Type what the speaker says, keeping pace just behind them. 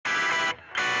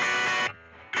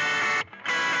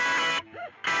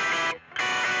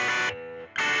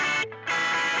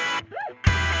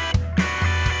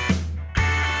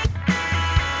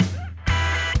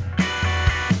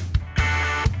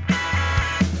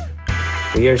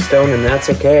We are stoned and that's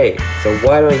okay. So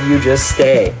why don't you just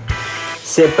stay?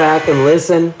 Sit back and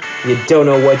listen. You don't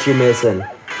know what you're missing.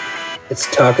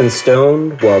 It's Talking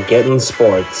Stoned while getting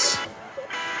sports.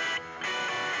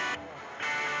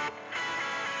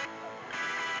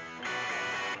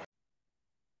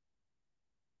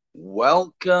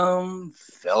 Welcome,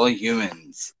 fellow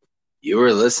humans. You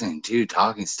are listening to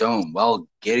Talking Stone while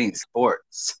getting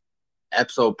sports.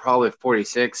 Episode probably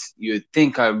 46. You'd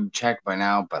think I've checked by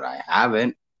now, but I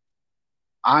haven't.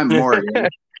 I'm Morgan.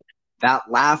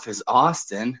 That laugh is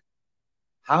Austin.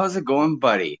 How's it going,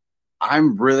 buddy?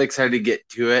 I'm really excited to get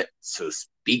to it, so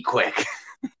speak quick.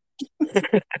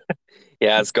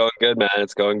 Yeah, it's going good, man.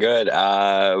 It's going good.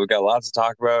 We got lots to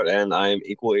talk about, and I'm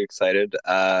equally excited.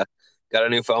 Got a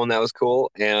new phone that was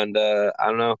cool, and I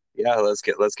don't know. Yeah, let's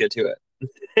get to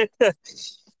it.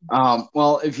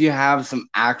 Well, if you have some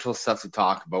actual stuff to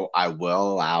talk about, I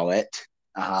will allow it.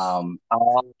 Oh,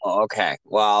 okay.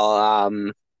 Well,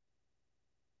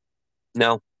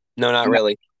 no, not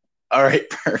really. All right,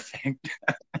 perfect.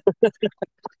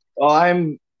 Well,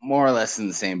 I'm more or less in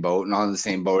the same boat, not in the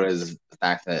same boat as the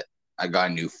fact that I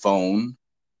got a new phone.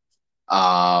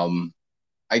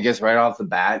 I guess right off the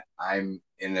bat, I'm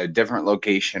in a different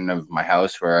location of my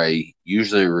house where I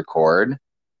usually record.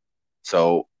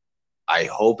 So I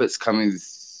hope it's coming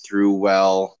through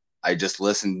well. I just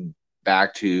listened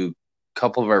back to a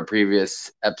couple of our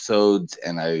previous episodes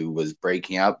and I was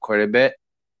breaking up quite a bit.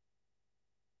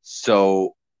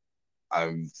 So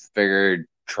I figured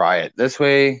try it this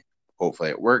way. Hopefully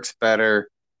it works better.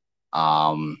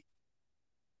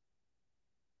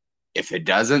 If it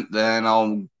doesn't, then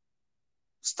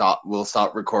we'll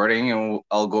stop recording and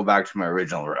I'll go back to my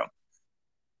original room.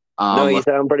 No, you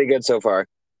sound pretty good so far.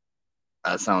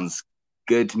 That sounds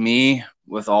good to me.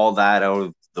 With all that out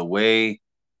of the way,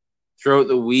 throughout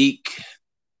the week,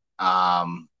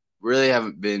 really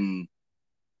haven't been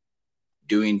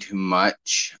doing too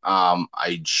much.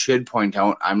 I should point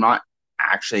out I'm not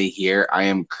actually here. I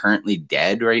am currently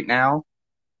dead right now.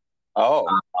 Oh,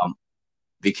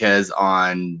 Because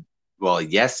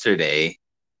yesterday,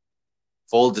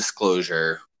 full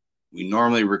disclosure, we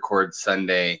normally record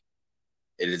Sunday.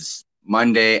 It is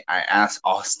Monday. I asked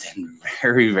Austin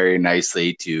very, very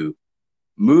nicely to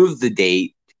move the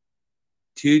date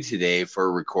to today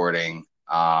for recording.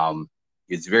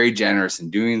 He's very generous in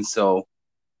doing so.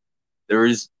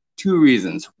 There's two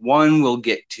reasons. One we'll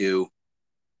get to,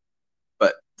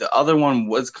 but the other one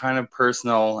was kind of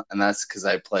personal, and that's because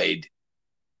I played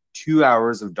 2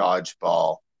 hours of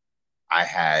dodgeball. I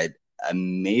had a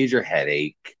major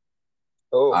headache.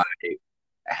 oh, I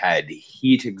had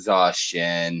heat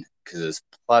exhaustion because it was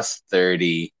plus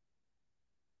 30.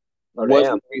 oh,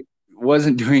 damn.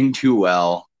 Wasn't doing too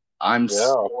well. I'm Yeah.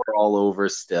 sore all over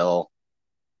still.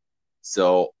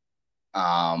 So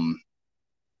I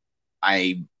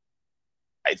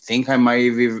think I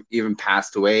might have even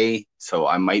passed away. So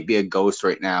I might be a ghost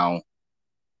right now.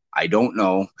 I don't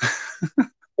know.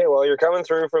 Okay, well, you're coming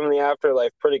through from the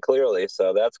afterlife pretty clearly,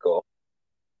 so that's cool.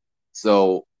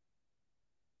 So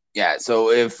yeah,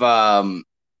 so if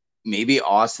maybe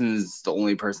Austin's the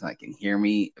only person that can hear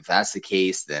me. If that's the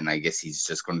case, then I guess he's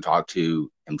just going to talk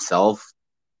to himself.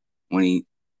 Or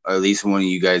at least when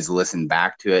you guys listen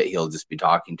back to it, he'll just be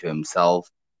talking to himself.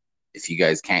 If you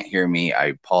guys can't hear me, I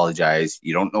apologize.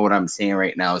 You don't know what I'm saying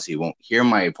right now, so you won't hear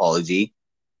my apology.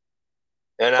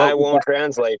 And But I won't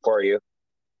translate for you.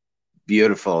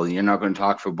 beautiful. You're not going to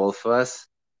talk for both of us?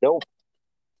 Nope.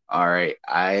 All right.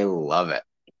 I love it.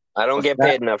 I don't With get that,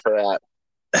 paid enough for that.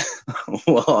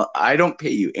 well, I don't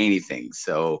pay you anything.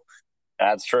 So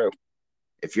That's true.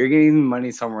 if you're getting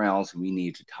money somewhere else, we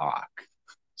need to talk.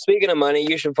 Speaking of money,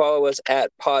 you should follow us at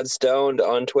Podstoned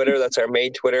on Twitter. That's our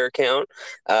main Twitter account.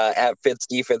 At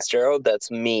Fitzgerald,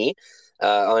 that's me.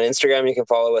 On Instagram, you can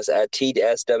follow us at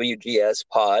TSWGS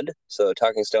Pod. So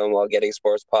Talking Stone while getting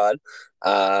sports pod.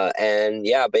 And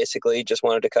yeah, basically just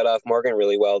wanted to cut off Morgan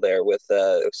really well there with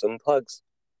some plugs.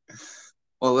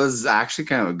 Well, this is actually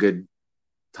kind of a good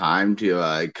time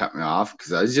to cut me off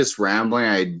because I was just rambling.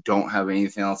 I don't have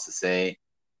anything else to say.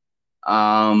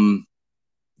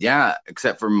 Yeah,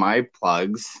 except for my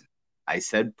plugs. I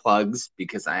said plugs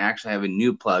because I actually have a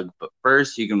new plug. But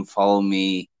first, you can follow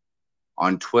me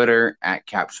on Twitter at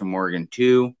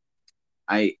CaptionMorgan2.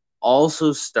 I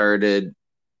also started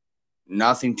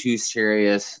nothing too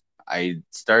serious. I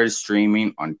started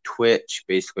streaming on Twitch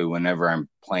basically whenever I'm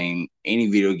playing any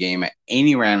video game at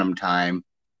any random time.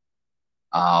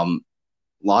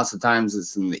 Lots of times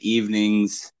it's in the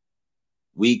evenings,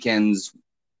 weekends.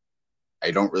 I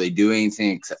don't really do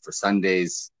anything except for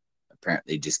Sundays.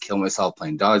 Apparently, just kill myself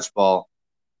playing dodgeball.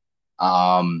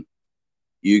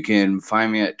 You can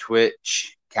find me at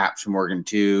Twitch, Caption Morgan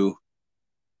 2.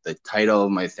 The title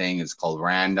of my thing is called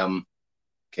Random,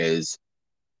 because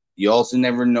you also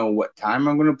never know what time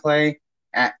I'm going to play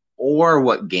at or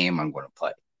what game I'm going to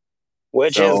play.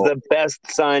 Which is the best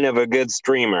sign of a good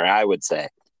streamer, I would say.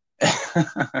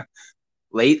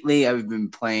 Lately, I've been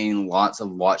playing lots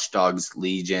of Watch Dogs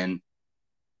Legion.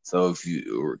 So if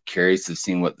you were curious of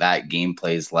seeing what that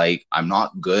gameplay is like, I'm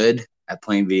not good at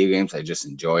playing video games. I just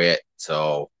enjoy it.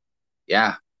 So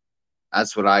yeah,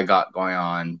 that's what I got going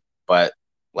on. But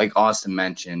like Austin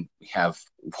mentioned, we have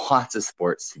lots of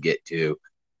sports to get to.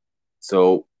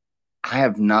 So I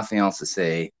have nothing else to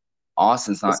say.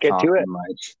 Austin's Let's not get to talking it.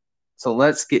 much. So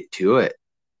let's get to it.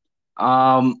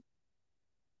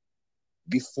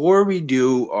 Before we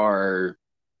do our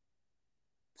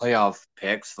playoff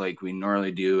picks like we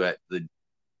normally do at the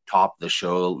top of the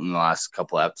show in the last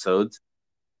couple episodes,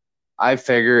 I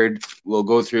figured we'll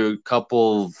go through a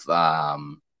couple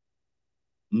of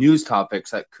news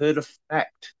topics that could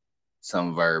affect some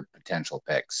of our potential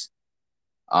picks.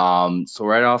 So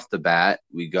right off the bat,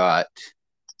 we got,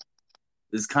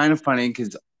 it's kind of funny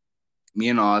because me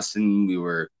and Austin,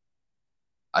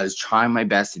 I was trying my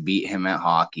best to beat him at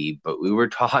hockey, but we were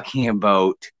talking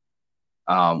about,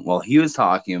 he was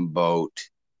talking about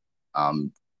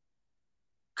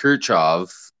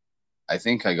Kirchhoff. I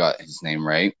think I got his name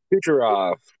right.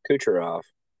 Kucherov.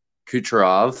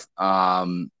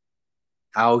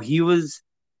 How he was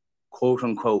quote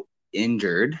unquote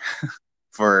injured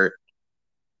for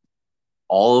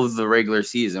all of the regular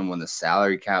season when the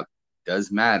salary cap does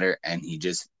matter, and he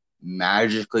just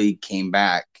magically came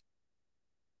back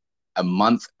a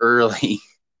month early,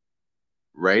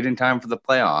 right in time for the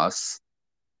playoffs.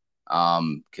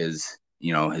 Because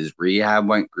his rehab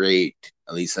went great.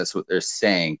 At least that's what they're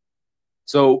saying.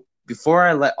 So before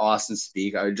I let Austin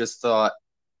speak, I just thought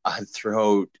I'd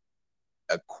throw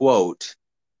a quote,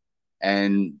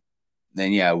 and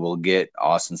then we'll get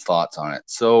Austin's thoughts on it.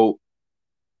 So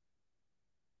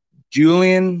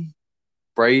Julian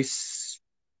Bryce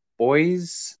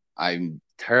Boys, I'm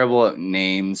terrible at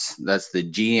names. That's the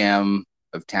GM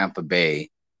of Tampa Bay.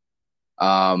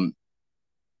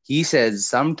 He says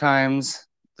sometimes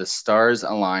the stars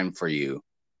align for you.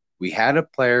 We had a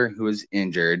player who was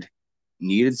injured,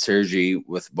 needed surgery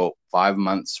with about 5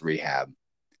 months rehab.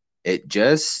 It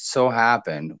just so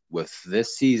happened with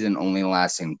this season only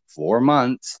lasting 4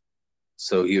 months,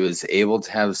 so he was able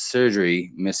to have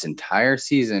surgery, miss entire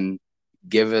season,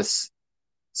 give us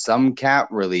some cap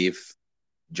relief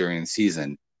during the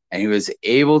season, and he was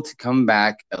able to come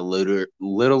back a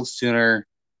little sooner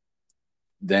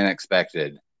than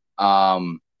expected.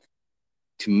 To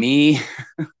me,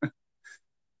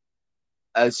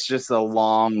 that's just a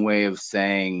long way of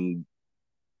saying,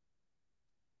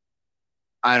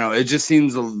 I don't know, it just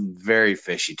seems very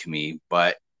fishy to me.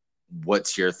 But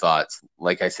what's your thoughts?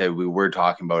 Like I said, we were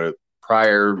talking about it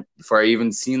prior, before I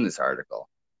even seen this article.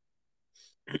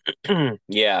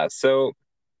 Yeah, so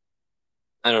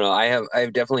I don't know. I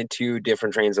have definitely two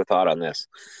different trains of thought on this,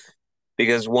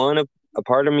 because a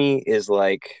part of me is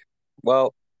like,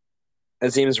 well,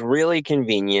 it seems really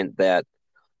convenient that,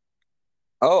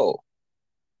 oh,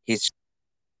 he's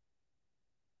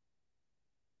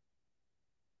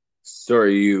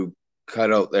Sorry, you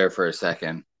cut out there for a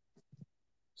second.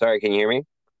 sorry, can you hear me?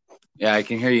 Yeah, I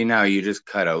can hear you now. You just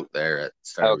cut out there at the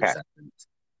start of your sentence.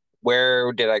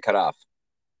 Where did I cut off?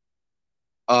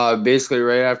 Basically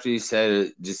right after you said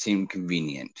it just seemed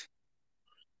convenient.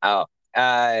 Oh,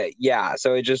 yeah.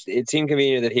 So it seemed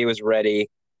convenient that he was ready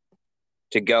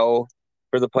to go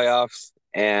for the playoffs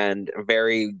and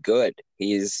very good.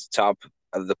 He's top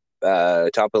of the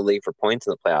league for points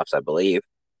in the playoffs, I believe.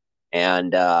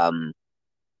 And I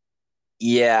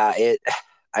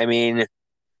mean,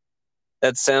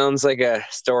 that sounds like a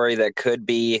story that could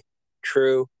be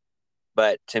true,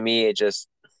 but to me,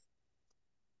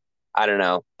 I don't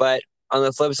know. But on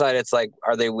the flip side, it's like,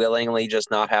 are they willingly just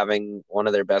not having one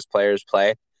of their best players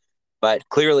play? But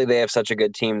clearly, they have such a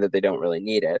good team that they don't really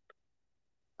need it.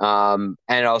 And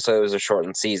also, it was a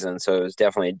shortened season, so it was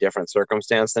definitely a different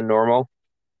circumstance than normal.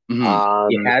 Mm-hmm.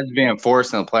 He has been a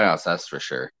force in the playoffs, that's for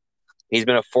sure. He's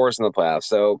been a force in the playoffs,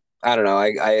 so I don't know.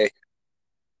 I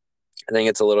think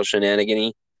it's a little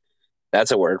shenanigan-y.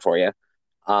 That's a word for you.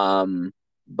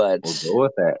 But we'll go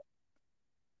with it.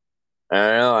 I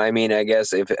don't know. I mean, I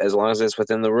guess as long as it's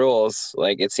within the rules,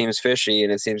 like, it seems fishy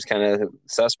and it seems kind of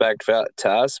suspect to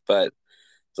us, but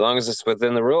as long as it's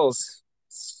within the rules,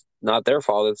 it's not their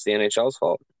fault. It's the NHL's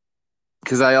fault.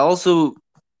 Because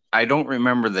I don't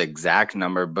remember the exact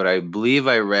number, but I believe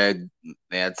I read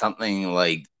they had something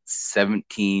like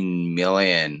 17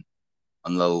 million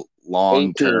on the long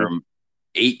 18. term,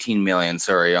 18 million,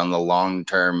 sorry, on the long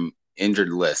term injured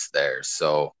list there.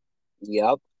 So,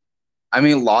 Yep. I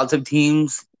mean, lots of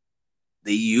teams,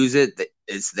 they use it.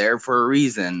 It's there for a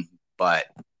reason, but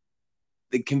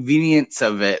the convenience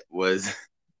of it was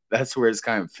that's where it's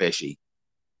kind of fishy.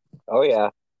 Oh, yeah.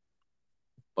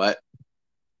 But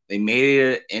they made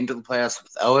it into the playoffs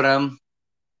without him.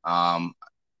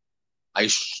 I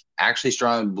actually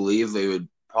strongly believe they would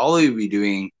probably be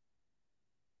doing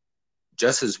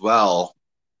just as well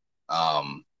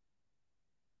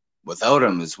without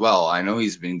him as well. I know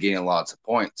he's been getting lots of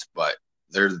points, but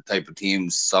they're the type of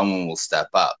teams someone will step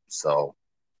up. So,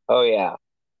 Oh, yeah.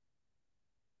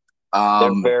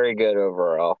 They're very good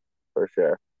overall, for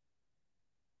sure.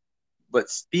 but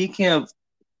speaking of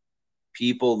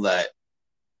people that,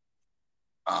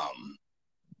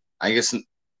 I guess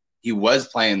he was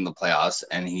playing in the playoffs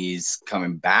and he's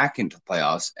coming back into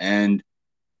playoffs, and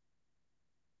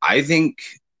I think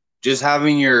just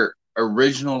having your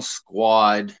original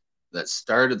squad that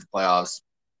started the playoffs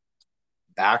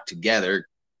back together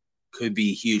could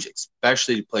be huge,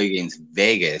 especially to play against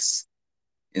Vegas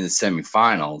in the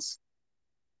semifinals.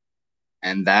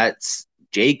 And that's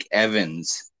Jake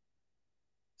Evans.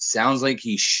 Sounds like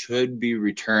he should be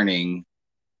returning.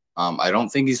 I don't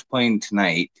think he's playing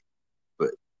tonight, but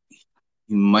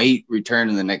he might return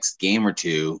in the next game or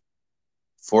two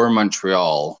for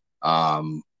Montreal. A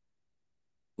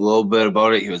little bit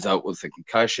about it. He was out with a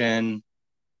concussion.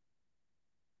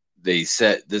 They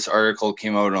said this article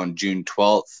came out on June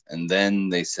 12th, and then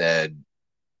they said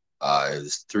it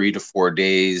was 3 to 4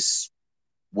 days.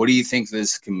 What do you think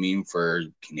this can mean for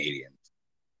Canadians?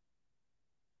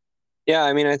 Yeah,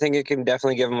 I mean, I think it can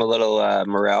definitely give them a little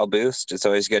morale boost. It's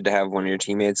always good to have one of your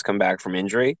teammates come back from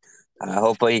injury.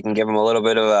 Hopefully, you can give them a little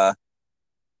bit of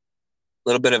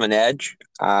an edge.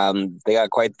 They got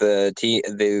quite the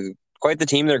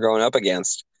team they're going up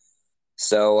against.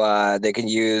 So they can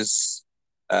use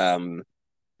all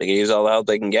the help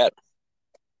they can get.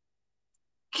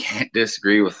 Can't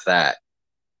disagree with that.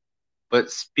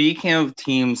 But speaking of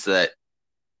teams that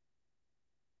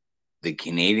the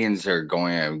Canadians are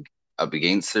going up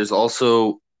against, there's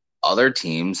also other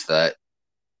teams that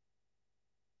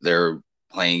they're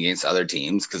playing against other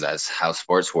teams because that's how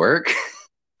sports work.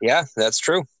 Yeah, that's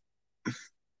true.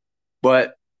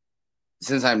 But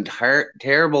since I'm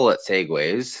terrible at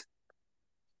segues,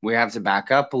 we have to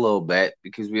back up a little bit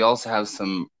because we also have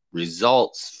some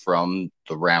results from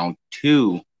the round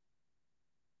 2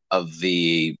 of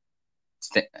the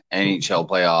NHL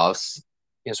playoffs.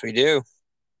 Yes, we do.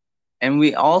 And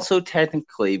we also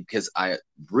technically, because I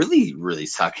really, really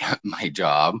suck at my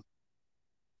job,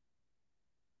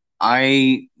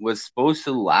 I was supposed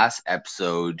to last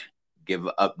episode give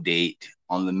an update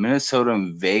on the Minnesota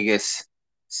and Vegas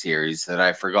series that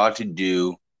I forgot to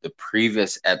do the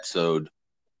previous episode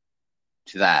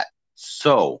to that.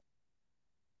 So,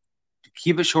 to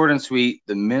keep it short and sweet,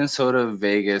 the Minnesota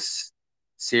Vegas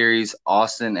series,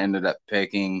 Austin ended up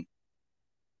picking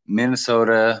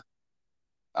Minnesota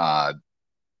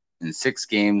in 6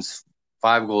 games,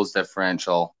 5 goals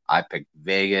differential. I picked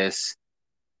Vegas.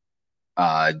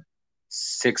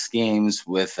 6 games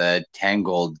with a 10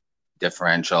 goal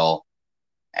differential.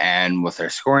 And with our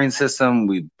scoring system,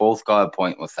 we both got a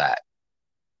point with that.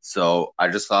 So I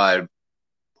just thought I'd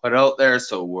put it out there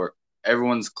so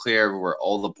everyone's clear where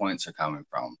all the points are coming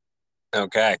from.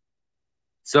 Okay.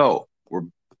 So we're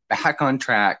back on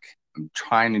track. I'm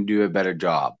trying to do a better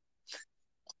job.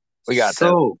 We got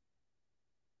so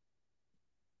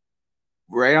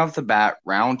right off the bat,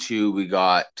 round 2, we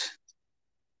got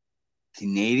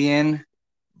Canadian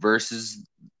versus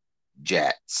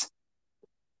Jets.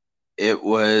 It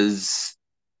was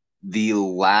the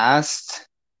last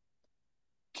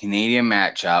Canadian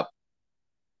matchup.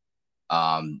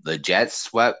 The Jets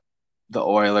swept the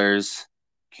Oilers.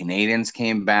 Canadians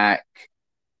came back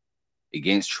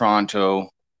against Toronto.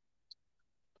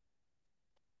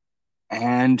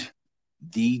 And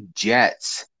the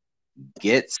Jets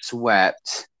get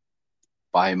swept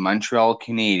by Montreal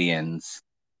Canadiens.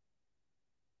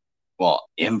 Well,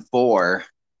 in 4.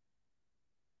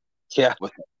 Yeah.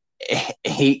 With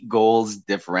 8 goals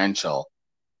differential.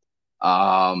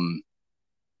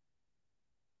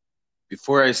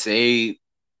 Before I say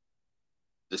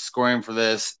the scoring for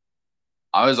this,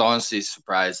 I was honestly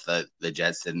surprised that the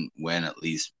Jets didn't win at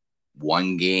least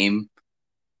one game.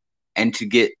 And to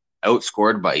get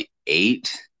outscored by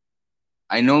 8,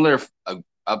 I know they're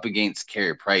up against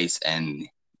Carey Price, and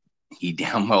he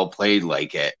damn well played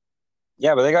like it.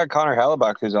 Yeah, but they got Connor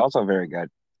Hellebuck, who's also very good.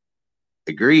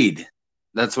 Agreed.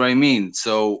 That's what I mean.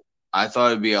 So I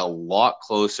thought it'd be a lot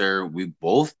closer. We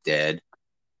both did.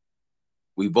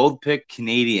 We both picked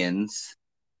Canadians.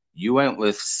 You went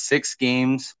with 6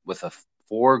 games with a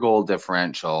 4-goal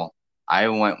differential. I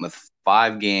went with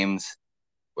 5 games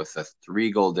with a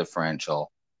 3-goal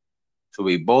differential. So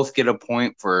we both get a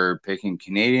point for picking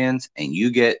Canadians, and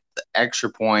you get the extra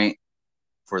point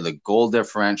for the goal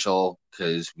differential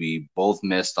because we both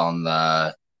missed on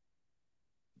the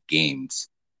games.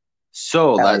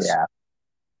 So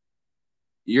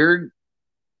you're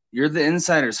the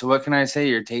insider. So what can I say?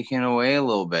 You're taking away a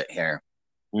little bit here.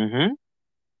 Mm-hmm.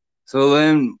 So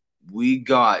then we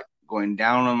got, going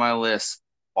down on my list,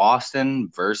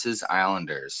 Boston versus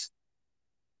Islanders.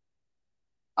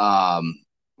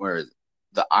 Where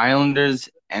the Islanders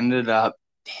ended up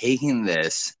taking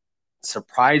this,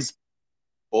 surprised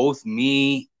both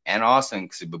me and Austin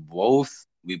because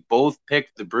we both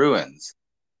picked the Bruins.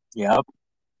 Yep.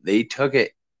 They took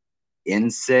it in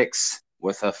 6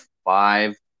 with a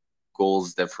 5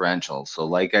 goals differential. So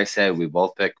like I said, we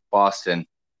both picked Boston.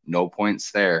 No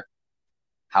points there.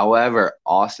 However,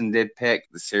 Austin did pick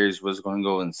the series was going to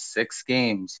go in 6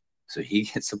 games, so he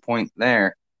gets a point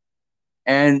there.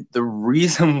 And the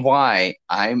reason why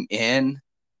I'm in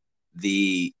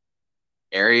the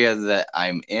area that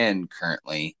I'm in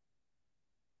currently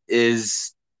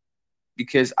is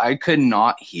because I could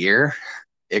not hear.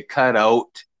 It cut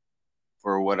out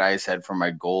for what I said for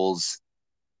my goals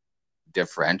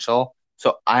differential.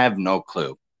 So I have no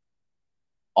clue.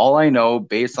 All I know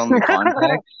based on the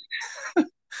context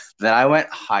that I went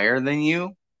higher than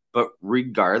you, but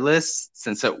regardless,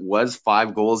 since it was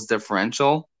 5 goals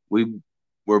differential, we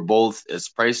were both, as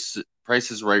Price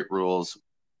is Right rules,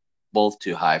 both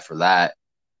too high for that.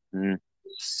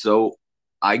 So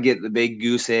I get the big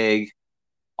goose egg.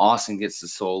 Austin gets the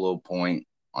solo point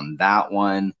on that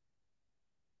one.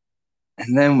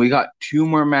 And then we got 2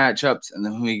 more matchups, and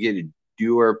then we get to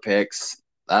do our picks.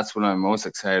 That's what I'm most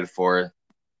excited for.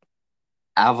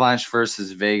 Avalanche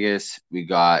versus Vegas. We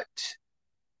got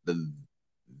the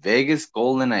Vegas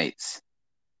Golden Knights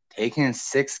taking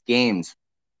 6 games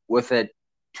with a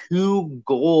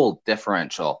 2-goal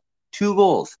differential. 2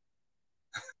 goals.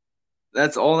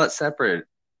 That's all that separated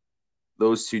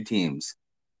those 2 teams.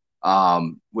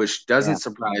 Which doesn't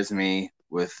surprise me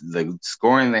with the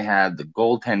scoring they had, the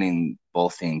goaltending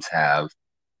both teams have.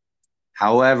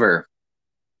 However,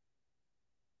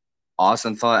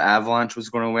 Austin thought Avalanche was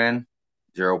going to win.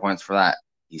 0 points for that.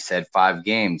 He said 5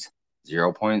 games.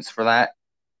 0 points for that.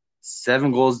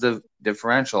 7 goals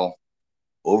differential.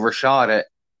 Overshot it.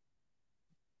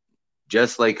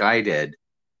 Just like I did.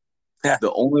 Yeah.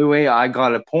 The only way I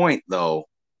got a point, though,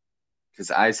 because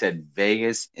I said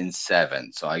Vegas in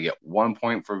 7. So I get 1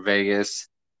 point for Vegas.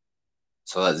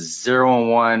 So that's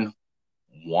 0-1.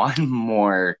 1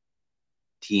 more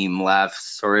team left.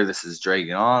 Sorry, this is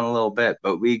dragging on a little bit,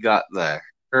 but we got the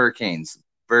Hurricanes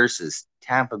versus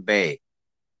Tampa Bay.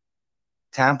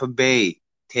 Tampa Bay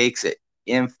takes it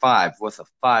in 5 with a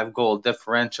 5-goal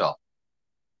differential.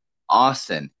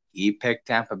 Austin, he picked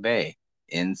Tampa Bay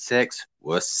in 6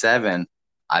 with 7.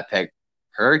 I picked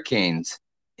Hurricanes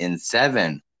in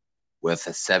 7 with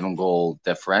a 7-goal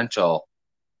differential.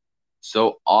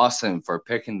 So Austin, for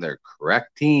picking their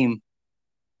correct team,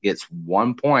 gets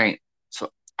 1 point.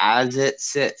 So as it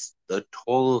sits, the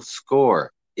total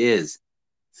score is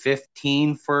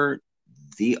 15 for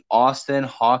the Austin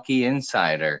Hockey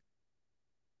Insider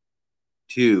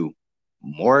to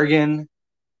Morgan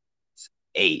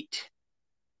 8.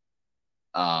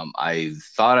 I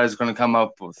thought I was going to come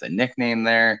up with a nickname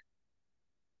there.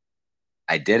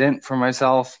 I didn't for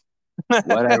myself.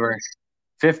 Whatever.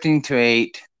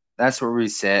 15-8. That's where we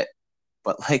sit.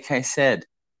 But like I said,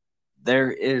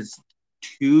 there is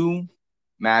 2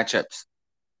 matchups.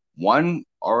 One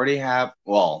already happened.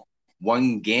 Well,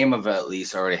 1 game of it at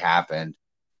least already happened.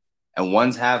 And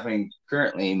one's happening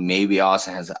currently. Maybe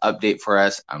Austin has an update for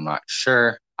us. I'm not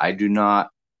sure. I do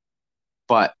not.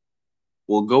 But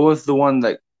we'll go with the one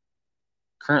that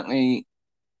currently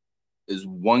is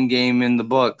 1 game in the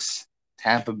books.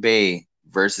 Tampa Bay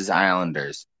versus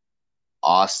Islanders.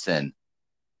 Austin,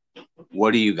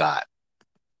 what do you got?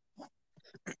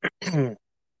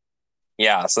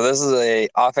 Yeah, so this is a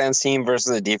offense team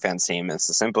versus a defense team. It's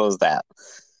as simple as that.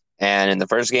 And in the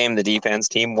first game, the defense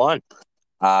team won,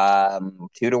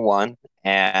 2-1,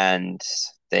 and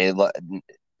the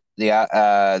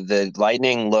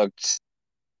Lightning looked.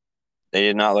 They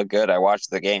did not look good. I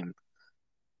watched the game,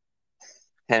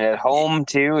 and at home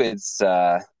too, it's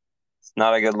not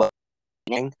a good look.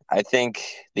 I think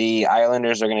the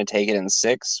Islanders are going to take it in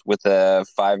 6 with a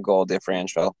 5-goal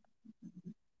differential.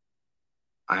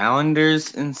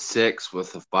 Islanders in 6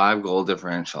 with a 5-goal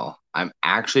differential. I'm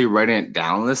actually writing it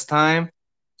down this time,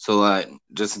 so that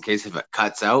just in case if it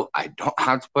cuts out, I don't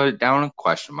have to put it down a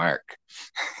question mark.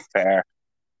 Fair.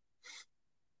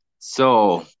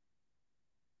 So,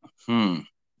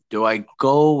 do I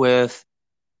go with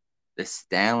the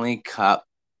Stanley Cup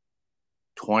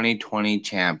 2020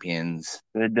 champions?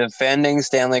 The defending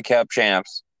Stanley Cup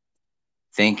champs.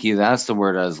 Thank you. That's the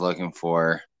word I was looking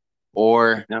for.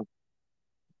 Or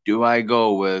do I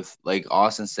go with, like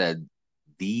Austin said,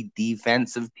 the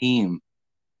defensive team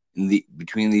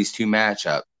between these two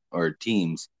matchup or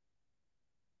teams?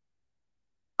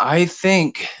 I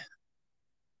think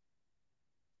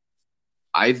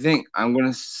I'm going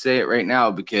to say it right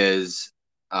now because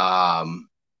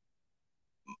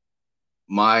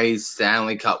my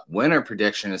Stanley Cup winner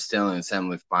prediction is still in the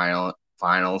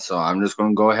semifinal, so I'm just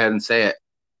going to go ahead and say it.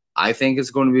 I think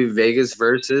it's going to be Vegas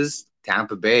versus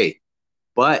Tampa Bay,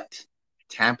 but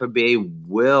Tampa Bay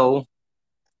will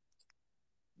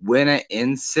win it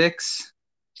in 6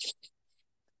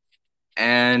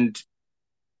 and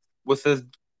with a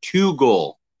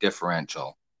 2-goal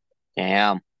differential.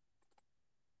 Damn.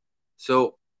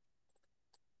 So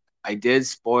I did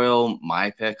spoil my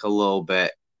pick a little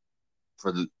bit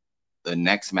for the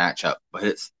next matchup, but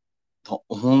it's the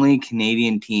only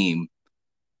Canadian team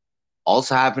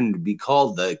also happened to be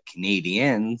called the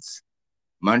Canadiens.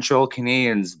 Montreal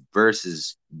Canadiens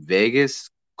versus Vegas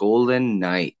Golden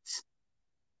Knights.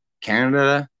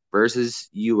 Canada versus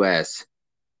US.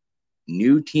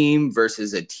 New team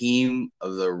versus a team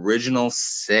of the original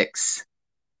 6.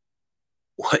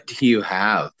 What do you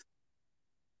have?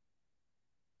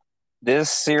 This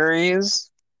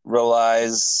series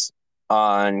relies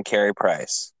on Carey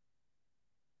Price.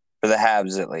 For the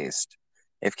Habs, at least.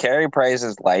 If Carey Price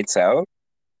is lights out,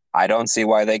 I don't see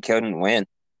why they couldn't win.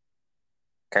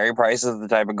 Carey Price is the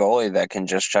type of goalie that can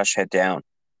just shut shit down.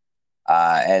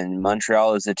 And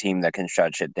Montreal is a team that can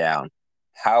shut shit down.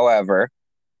 However,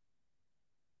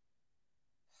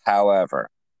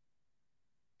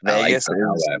 Vegas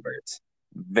is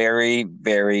very,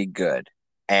 very good.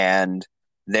 And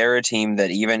they're a team that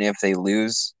even if they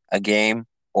lose a game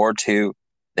or two,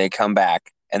 they come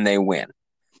back and they win.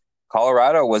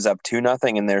 Colorado was up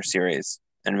 2-0 in their series.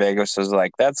 And Vegas was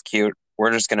like, that's cute.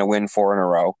 We're just going to win 4 in a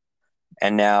row.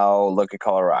 And now look at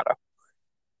Colorado.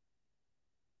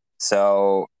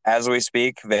 So as we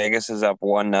speak, Vegas is up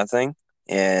 1-0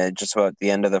 in just about the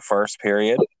end of the first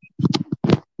period.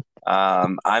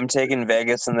 I'm taking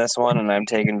Vegas in this one, and I'm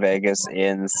taking Vegas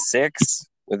in 6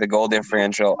 with a goal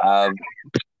differential of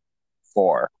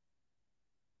 4.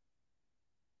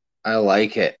 I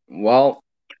like it. Well,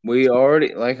 we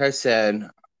already, like I said,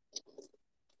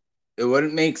 it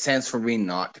wouldn't make sense for me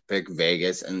not to pick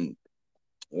Vegas, and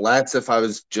let's if I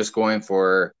was just going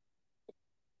for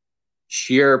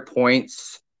sheer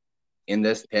points in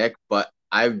this pick, but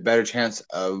I have a better chance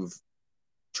of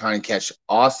trying to catch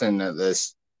Austin at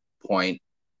this point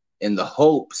in the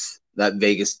hopes that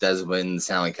Vegas does win the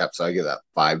Stanley Cup, so I get that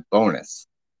 5 bonus.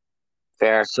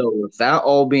 Fair. So with that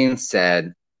all being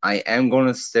said, I am going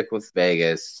to stick with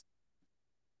Vegas.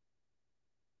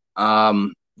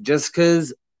 Just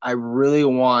because I really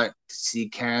want to see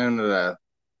Canada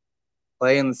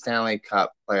play in the Stanley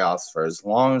Cup playoffs for as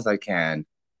long as I can.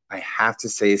 I have to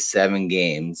say 7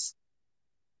 games.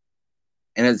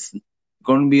 And it's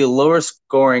going to be a lower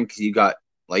scoring because you got,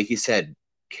 like you said,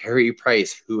 Carey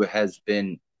Price, who has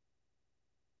been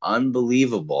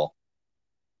unbelievable.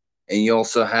 And you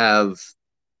also have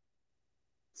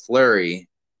Fleury,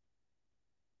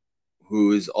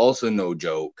 who is also no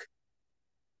joke.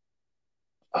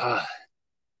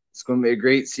 It's going to be a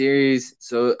great series.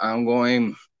 So I'm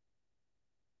going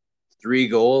 3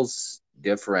 goals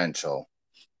differential.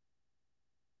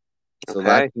 So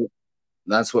Okay.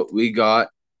 that's what we got,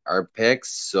 our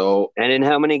picks. So And in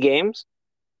how many games?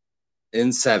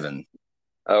 in 7.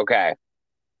 Okay.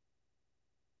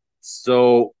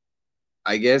 So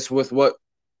I guess with what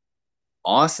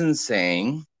Austin's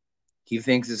saying, he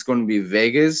thinks it's going to be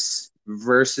Vegas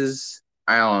versus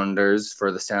Islanders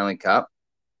for the Stanley Cup.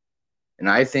 And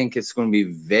I think it's going to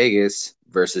be Vegas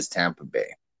versus Tampa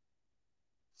Bay.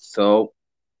 So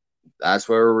that's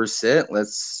where we're sitting.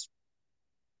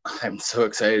 I'm so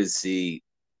excited to see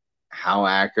how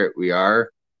accurate we are.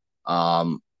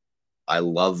 I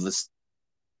love this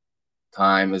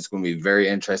time. It's going to be very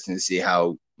interesting to see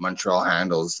how Montreal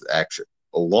handles a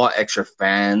lot extra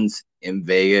fans in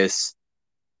Vegas.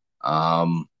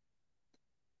 But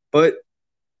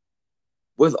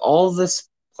with all this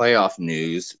playoff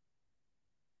news,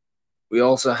 we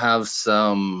also have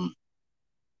some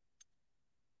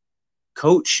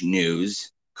coach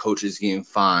news. coaches getting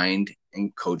fined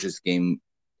and coaches getting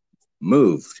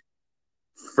moved.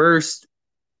 First,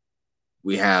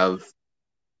 we have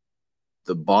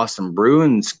the Boston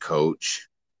Bruins coach,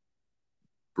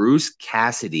 Bruce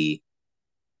Cassidy.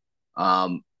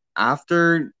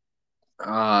 After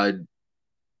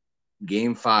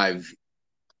Game 5,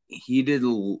 he did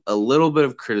a little bit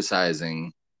of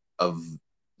criticizing of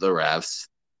the refs.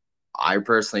 I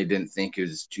personally didn't think it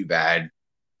was too bad.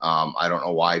 I don't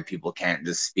know why people can't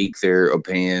just speak their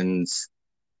opinions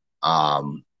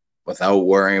without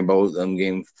worrying about them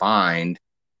getting fined.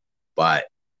 But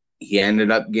he ended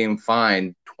up getting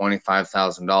fined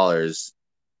 $25,000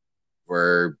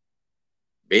 for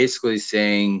basically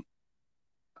saying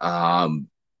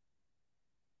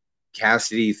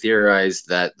Cassidy theorized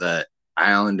that the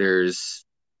Islanders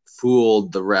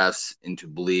fooled the refs into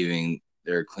believing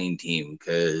they're a clean team,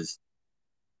 because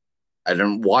I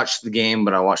didn't watch the game,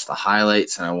 but I watched the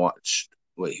highlights and I watched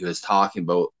what he was talking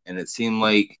about, and it seemed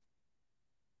like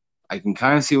I can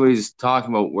kind of see what he's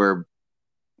talking about, where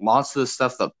lots of the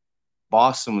stuff that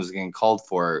Boston was getting called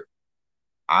for,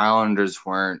 Islanders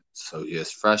weren't, so he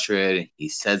was frustrated. He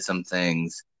said some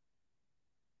things.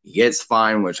 He gets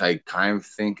fined, which I kind of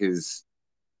think is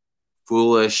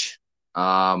foolish.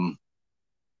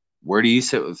 Where do you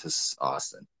sit with this,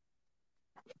 Austin?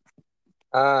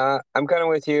 I'm kind of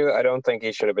with you. I don't think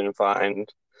he should have been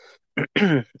fined.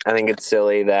 I think it's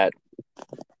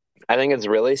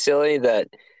really silly that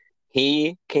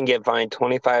he can get fined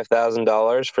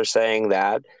 $25,000 for saying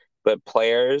that, but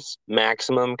players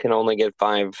maximum can only get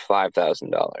fined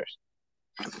 $5,000.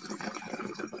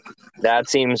 That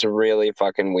seems really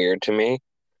fucking weird to me.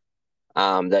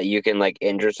 That you can like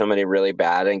injure somebody really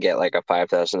bad and get like a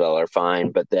 $5,000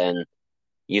 fine, but then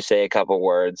you say a couple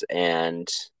words and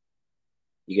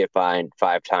you get fined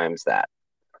 5 times that.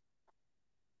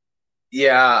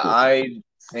 Yeah, I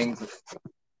think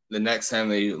the next time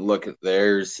they look at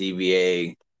their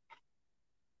CBA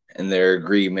and their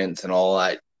agreements and all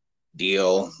that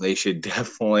deal, they should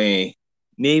definitely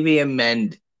maybe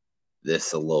amend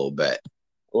this a little bit.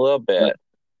 A little bit.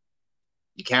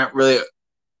 You can't really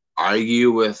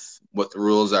argue with what the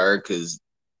rules are, because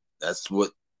that's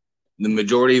what the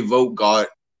majority vote got.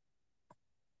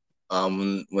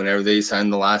 Whenever they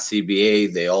signed the last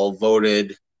CBA, they all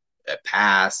voted. It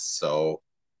passed. So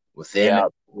with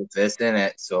this in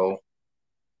it, so.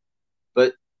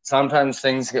 But sometimes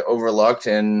things get overlooked,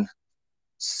 and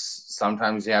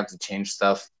sometimes you have to change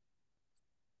stuff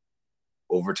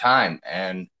over time.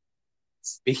 And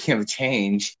speaking of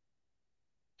change,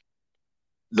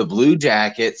 the Blue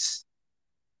Jackets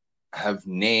have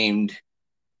named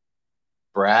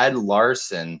Brad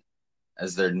Larson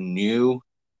as their new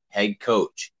head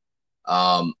coach.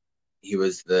 He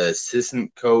was the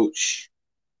assistant coach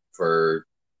for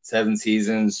 7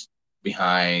 seasons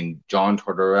behind John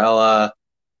Tortorella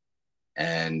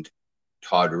and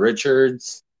Todd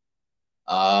Richards.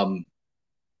 I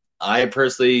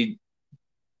personally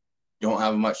don't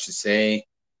have much to say.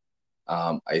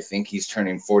 I think he's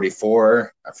turning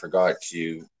 44. I forgot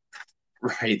to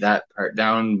write that part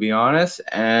down, to be honest.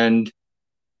 And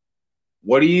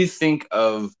what do you think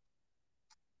of,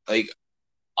 like,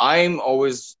 I'm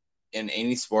always, in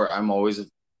any sport, I'm always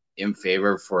in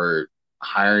favor for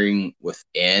hiring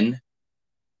within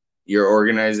your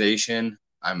organization.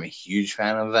 I'm a huge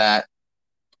fan of that.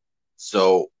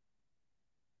 So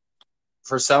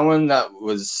for someone that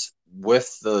was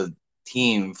with the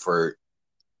team for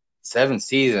 7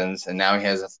 seasons and now he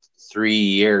has a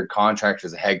 3-year contract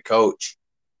as a head coach,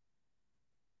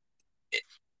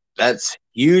 that's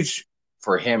huge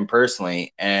for him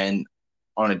personally. And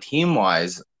on a team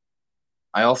wise,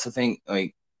 I also think,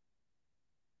 like,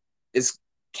 this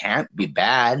can't be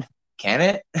bad, can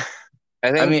it?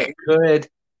 I mean, it could.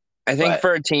 I think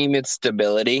for a team, it's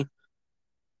stability.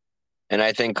 And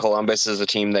I think Columbus is a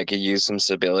team that could use some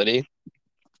stability.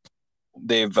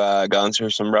 They've gone through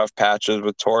some rough patches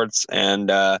with Torts,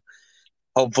 and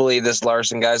hopefully this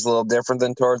Larson guy's a little different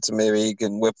than Torts, and maybe he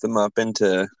can whip them up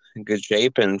into good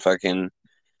shape and fucking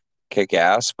kick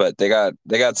ass. But they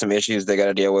got some issues they got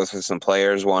to deal with some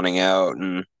players wanting out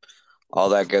and all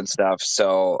that good stuff.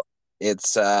 So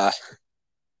it's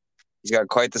he's got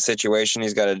quite the situation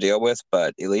he's got to deal with,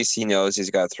 but at least he knows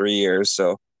he's got 3 years,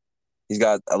 so he's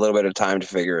got a little bit of time to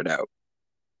figure it out.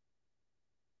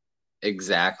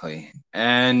 Exactly.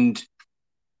 And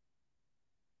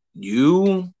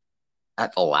you,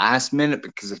 at the last minute,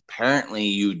 because apparently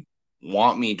you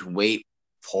want me to wait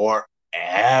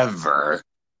forever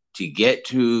to get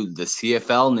to the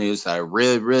CFL news that I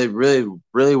really, really, really,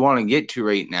 really want to get to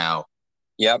right now.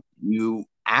 Yep. You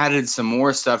added some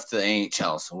more stuff to the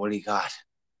NHL. So what do you got?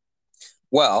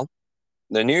 Well,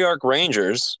 the New York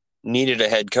Rangers needed a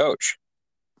head coach.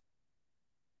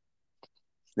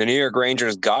 The New York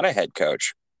Rangers got a head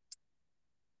coach.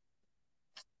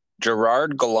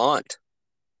 Gerard Gallant.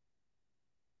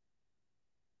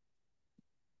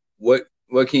 What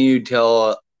can you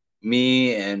tell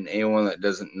me and anyone that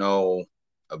doesn't know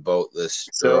about this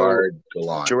So Gerard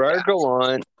Gallant? Gerard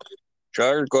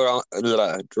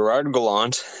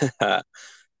Gallant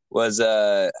was,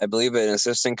 I believe, an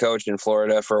assistant coach in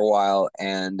Florida for a while,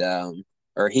 and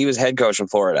or he was head coach in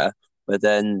Florida, but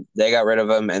then they got rid of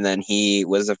him, and then he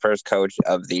was the first coach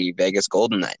of the Vegas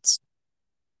Golden Knights.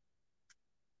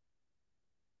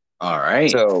 All right.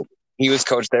 So he was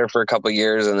coach there for a couple of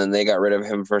years, and then they got rid of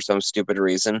him for some stupid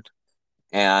reason,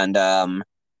 and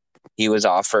he was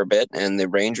off for a bit, and the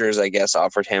Rangers, I guess,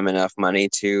 offered him enough money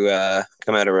to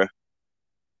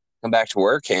come back to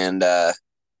work, and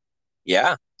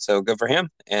yeah, so good for him,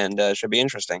 and should be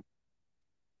interesting.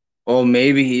 Well,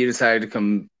 maybe he decided to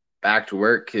come back to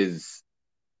work because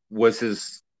was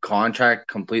his contract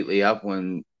completely up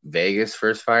when Vegas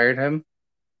first fired him?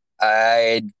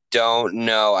 I don't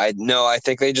know. I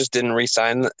think they just didn't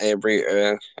re-sign every.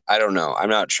 I don't know. I'm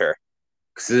not sure.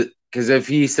 Because if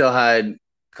he still had a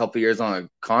couple years on a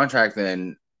contract,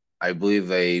 then I believe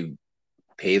they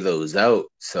pay those out.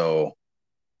 So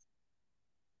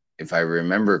if I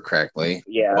remember correctly,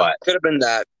 Yeah, but could have been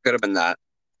that. Could have been that.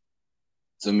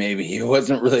 so maybe he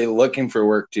wasn't really looking for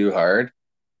work too hard.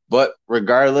 But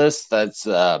regardless, that's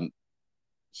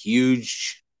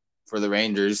huge for the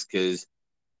Rangers because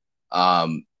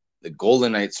the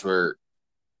Golden Knights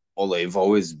they've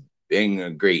always been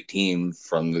a great team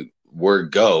from the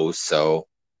word go. So,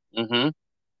 Mm-hmm.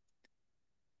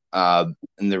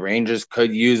 and the Rangers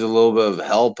could use a little bit of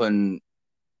help in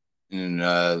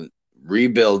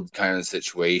rebuild kind of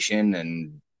situation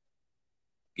and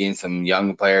getting some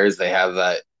young players. They have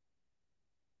that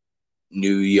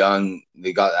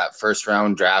they got that first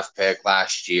round draft pick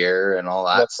last year and all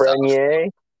that stuff. Lafreniere.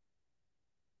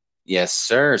 Yes,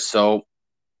 sir. So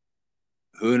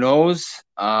who knows?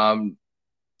 Time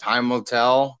will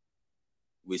tell.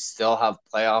 We still have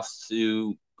playoffs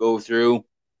to go through.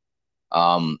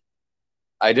 I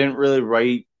didn't really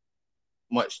write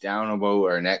much down about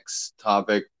our next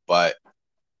topic, but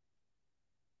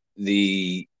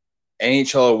the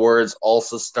NHL awards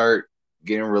also start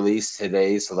getting released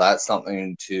today, so that's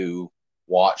something to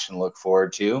watch and look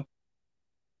forward to.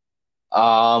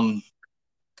 But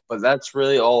that's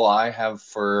really all I have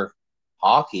for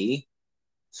hockey.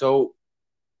 So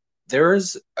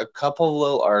there's a couple of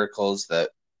little articles that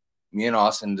me and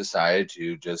Austin decided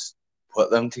to just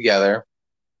put them together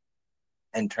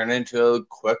and turn into a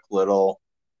quick little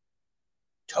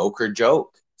toker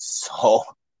joke. So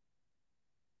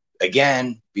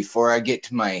again, before I get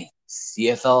to my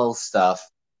CFL stuff,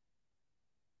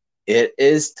 it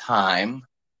is time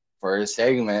for a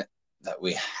segment that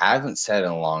we haven't said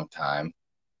in a long time,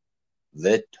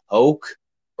 the toke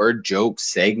or joke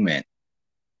segment.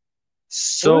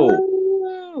 So,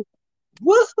 Woo!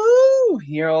 woohoo!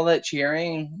 Hear all that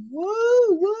cheering?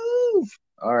 Woo, woo!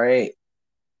 All right.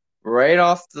 Right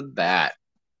off the bat,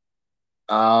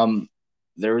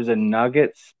 there was a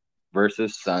Nuggets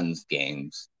versus Suns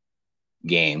game.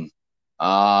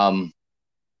 In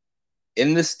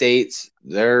the States,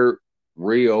 they're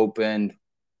reopened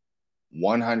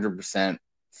 100%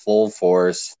 full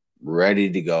force,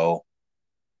 ready to go.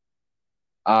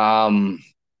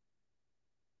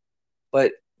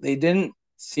 But they didn't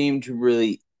seem to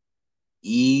really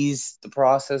ease the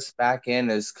process back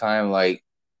in as kind of like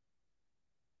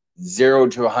 0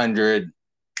 to 100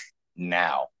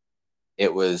 now.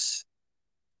 It was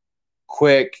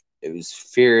quick, it was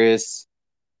furious,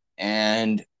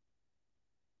 and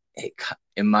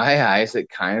in my eyes, it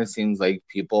kind of seems like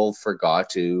people forgot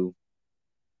to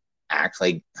act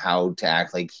like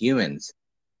humans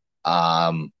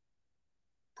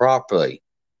properly.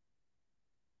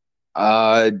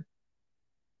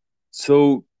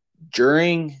 So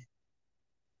during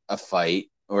a fight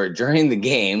or during the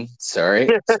game, sorry,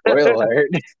 spoiler alert,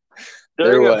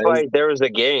 During a fight, there was a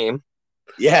game.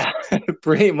 Yeah,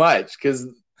 pretty much, because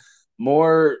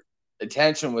more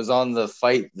attention was on the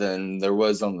fight than there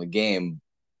was on the game.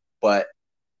 But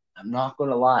I'm not going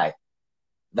to lie.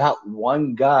 That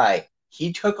one guy,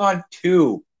 he took on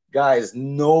two guys,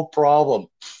 no problem.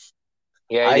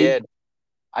 Yeah, he did.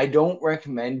 I don't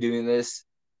recommend doing this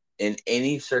in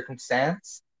any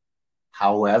circumstance.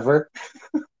 However,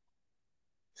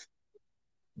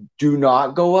 do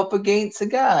not go up against a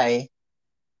guy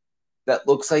that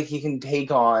looks like he can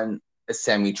take on a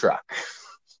semi-truck.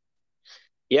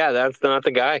 Yeah, that's not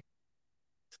the guy.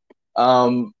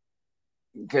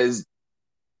 because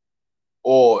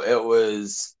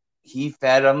he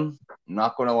fed him. I'm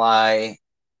not going to lie,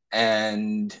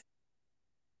 and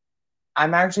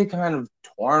I'm actually kind of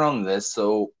torn on this.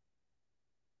 So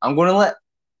I'm going to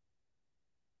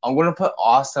put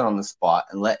Austin on the spot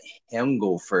and let him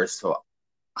go first, so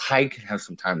I can have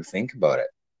some time to think about it.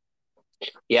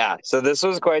 Yeah, so this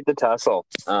was quite the tussle.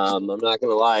 I'm not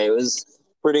gonna lie, it was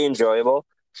pretty enjoyable.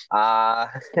 Uh,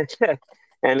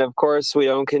 and of course, we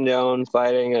don't condone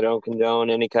fighting. I don't condone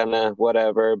any kind of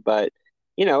whatever, but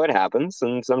it happens,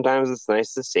 and sometimes it's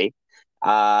nice to see.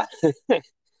 Uh,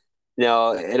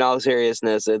 no, in all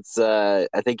seriousness, it's. I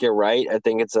think you're right. I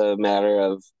think it's a matter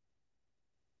of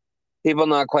people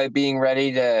not quite being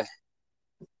ready to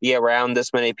be around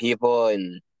this many people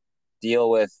and deal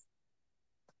with,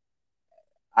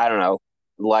 I don't know,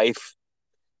 life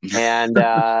and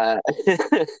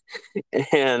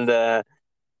and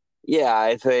yeah,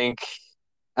 I think,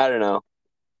 I don't know,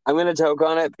 I'm gonna toke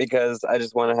on it because I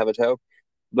just want to have a toke,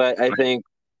 but I think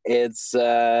it's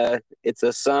a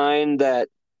sign that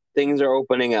things are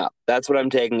opening up. That's what I'm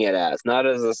taking it as, not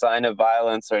as a sign of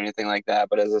violence or anything like that,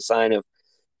 but as a sign of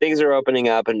things are opening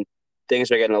up and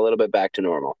things are getting a little bit back to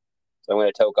normal. So I'm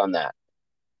gonna toke on that.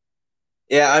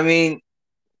 Yeah, I mean,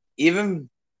 even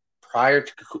prior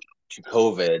to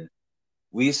COVID,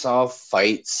 we saw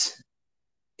fights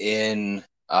in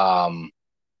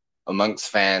amongst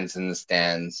fans in the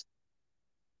stands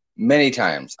many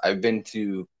times. I've been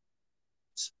to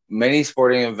many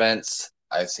sporting events.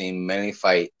 I've seen many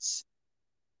fights.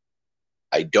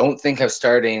 I don't think I've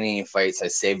started any fights. I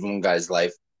saved one guy's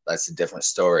life. That's a different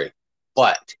story.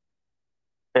 But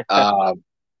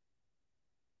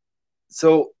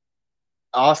so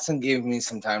Austin gave me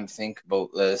some time to think about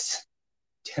this.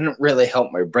 Didn't really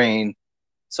help my brain.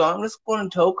 So I'm just going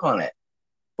to toke on it.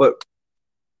 But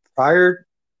prior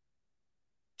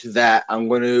to that, I'm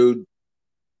going to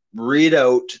read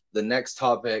out the next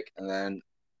topic, and then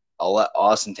I'll let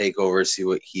Austin take over, see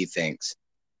what he thinks.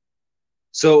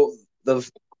 So the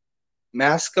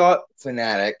mascot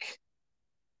fanatic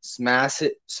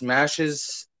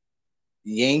smashes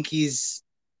Yankees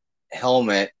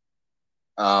helmet.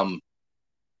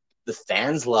 The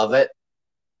fans love it.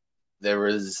 There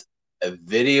was a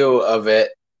video of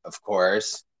it, of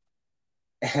course,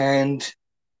 and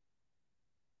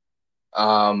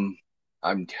I'm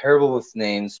terrible with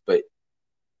names, but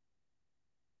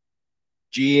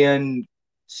Giancarlo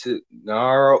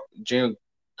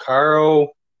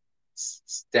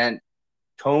Stanton.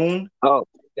 Oh,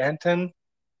 Stanton.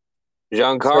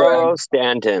 Giancarlo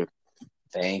Stanton.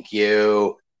 Thank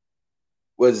you.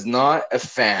 Was not a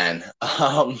fan.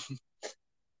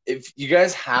 If you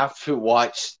guys have to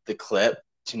watch the clip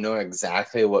to know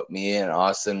exactly what me and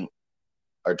Austin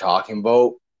are talking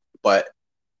about, but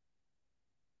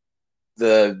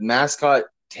the mascot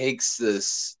takes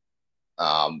this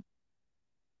flat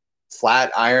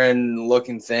iron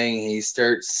looking thing. He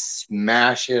starts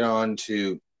smashing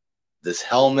onto this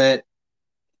helmet.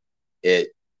 It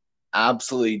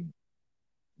absolutely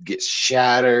gets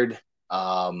shattered.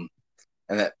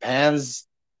 And it pans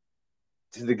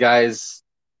to the guy's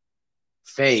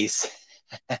face,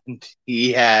 and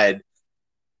he had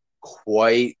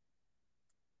quite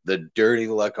the dirty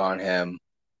look on him.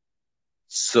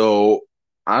 So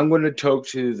I'm going to talk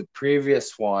to the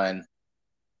previous one.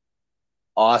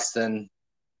 Austin,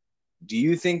 do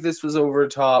you think this was over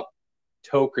top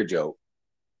toke or joke?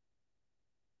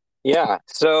 Yeah,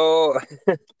 so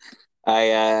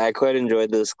I quite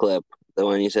enjoyed this clip, the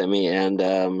one you sent me, and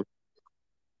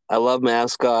I love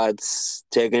mascots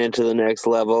taking it to the next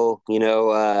level. In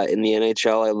the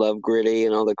NHL, I love Gritty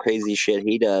and all the crazy shit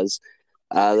he does.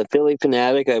 The Philly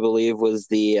Fanatic, I believe, was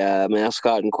the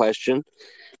mascot in question.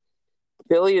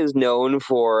 Philly is known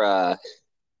for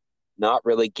not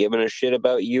really giving a shit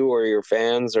about you or your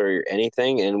fans or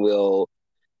anything, and will,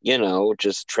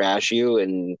 just trash you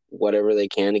and whatever they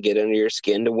can to get under your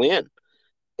skin to win.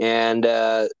 And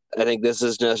I think this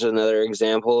is just another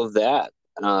example of that.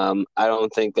 I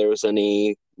don't think there was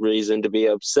any reason to be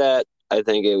upset. I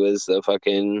think it was the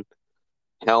fucking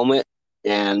helmet.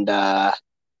 And yeah,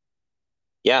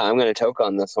 I'm going to toke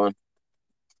on this one.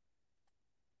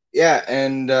 Yeah,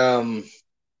 and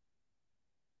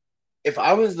if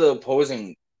I was the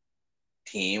opposing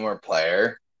team or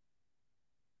player,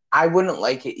 I wouldn't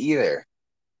like it either.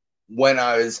 When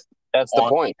I was That's the on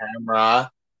point. camera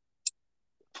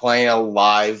playing a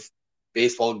live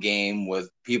baseball game with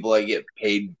people that get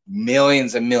paid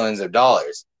millions and millions of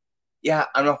dollars, yeah,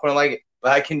 I'm not going to like it.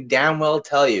 But I can damn well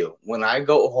tell you, when I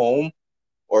go home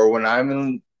or when I'm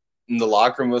in the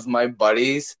locker room with my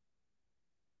buddies,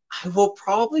 I will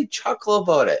probably chuckle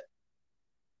about it.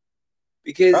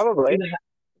 because Probably.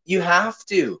 you have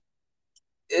to.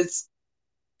 It's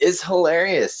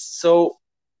hilarious. So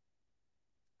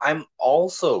I'm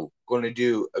also going to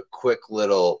do a quick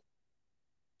little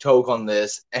toke on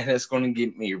this, and it's going to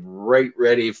get me right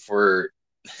ready for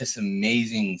this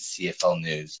amazing CFL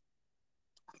news.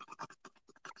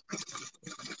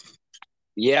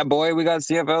 Yeah, boy, we got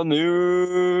CFL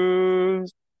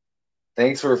news.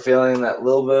 Thanks for feeling that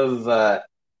little bit of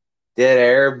dead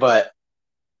air, but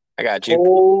I got you.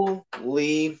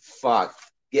 holy fuck.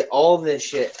 Get all this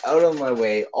shit out of my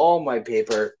way, all my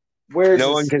paper. Where's No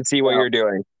the one can see what you're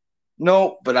doing.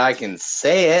 No, but I can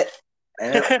say it,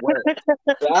 and it works.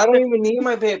 But I don't even need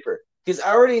my paper because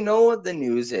I already know what the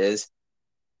news is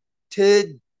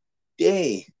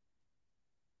today.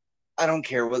 I don't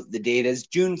care what the date is.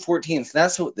 June 14th.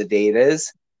 That's what the date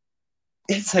is.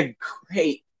 It's a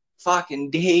great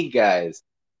fucking day, guys.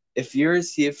 If you're a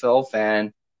CFL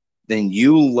fan, then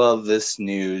you love this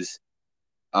news.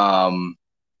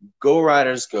 Go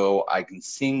Riders go. I can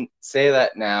say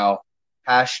that now.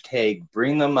 Hashtag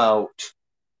bring them out.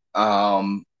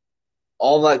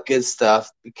 All that good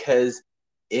stuff, because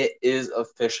it is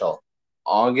official.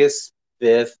 August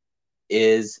 5th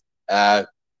is a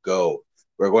go.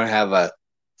 We're going to have a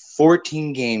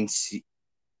 14-game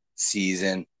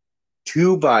season,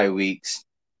 2 bye weeks,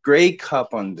 Grey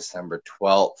Cup on December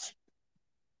 12th.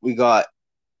 We got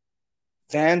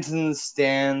fans in the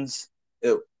stands.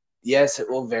 Yes, it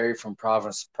will vary from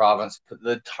province to province, but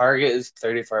the target is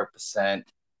 35%.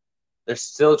 They're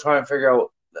still trying to figure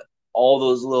out all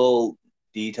those little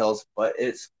details, but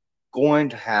it's going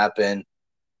to happen.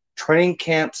 Training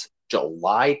camps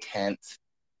July 10th.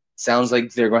 Sounds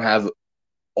like they're going to have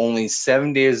only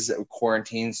 7 days of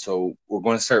quarantine, so we're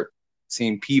going to start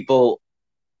seeing people,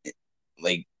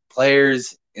 like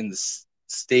players, in the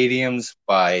stadiums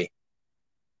by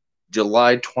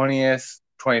July 20th,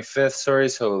 25th, sorry,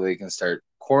 so they can start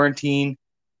quarantine.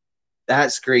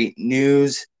 That's great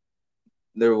news.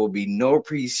 There will be no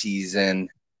preseason.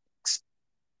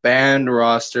 Expand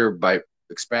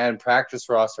practice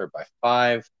roster by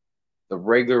 5. The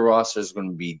regular roster is going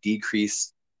to be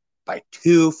decreased by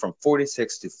 2 from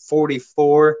 46 to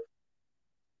 44.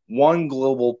 1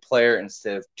 global player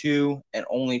instead of 2, and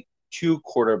only 2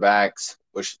 quarterbacks,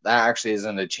 which that actually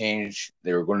isn't a change.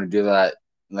 They were going to do that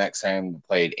next time we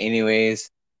played anyways.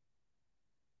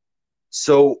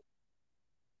 So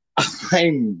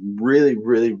I'm really,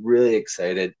 really, really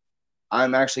excited.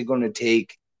 I'm actually going to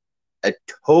take a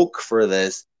toke for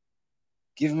this,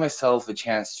 give myself a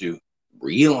chance to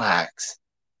relax.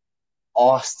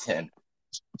 Austin,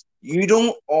 you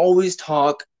don't always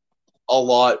talk a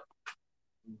lot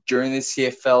during the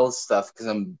CFL stuff because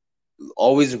I'm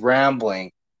always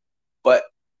rambling, but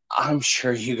I'm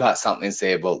sure you got something to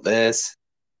say about this.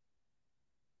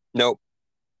 Nope.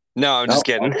 No, I'm just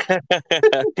kidding.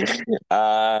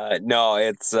 No,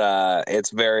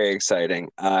 it's very exciting.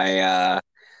 I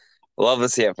love the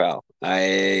CFL.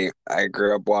 I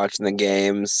grew up watching the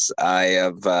games. I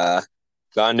have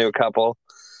gone to a couple,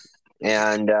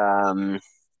 and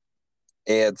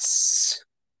it's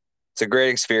a great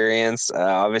experience.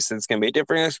 Obviously, it's gonna be a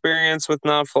different experience with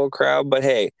not full crowd, but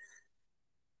hey,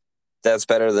 that's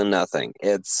better than nothing.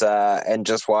 It's and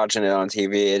just watching it on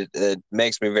TV, it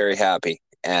makes me very happy,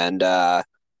 and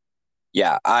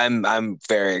yeah, I'm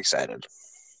very excited.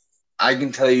 I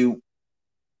can tell you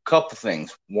a couple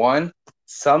things. One,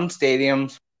 some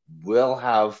stadiums will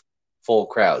have full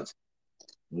crowds.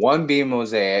 One being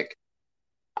Mosaic.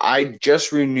 I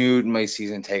just renewed my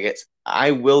season tickets.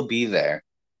 I will be there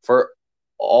for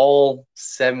all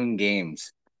 7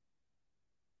 games.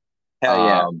 Hell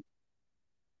yeah.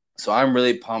 So I'm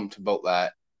really pumped about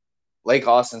that. Like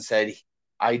Austin said,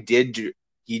 he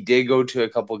did go to a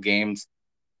couple games.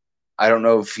 I don't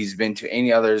know if he's been to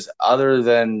any others other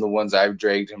than the ones I've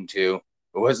dragged him to.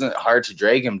 It wasn't hard to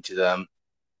drag him to them,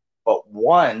 but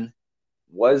one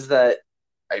was that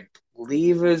I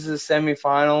believe it was the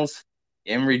semifinals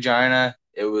in Regina.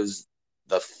 It was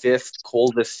the 5th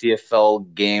coldest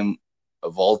CFL game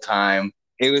of all time.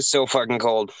 It was so fucking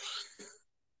cold.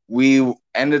 We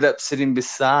ended up sitting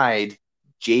beside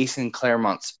Jason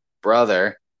Claremont's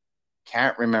brother.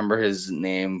 Can't remember his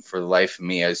name for the life of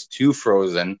me. I was too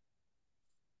frozen.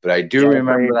 But I do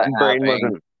remember that brain happening.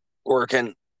 wasn't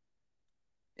working.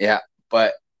 Yeah,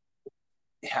 but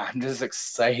yeah, I'm just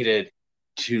excited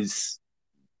to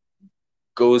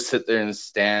go sit there in the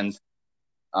stands.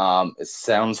 It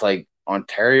sounds like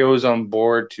Ontario is on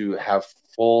board to have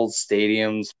full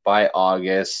stadiums by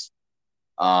August.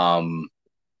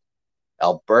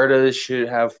 Alberta should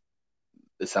have.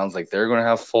 It sounds like they're going to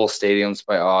have full stadiums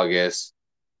by August.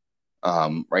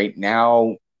 Right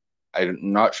now, I'm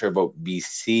not sure about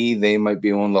BC. They might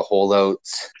be one of the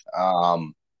holdouts.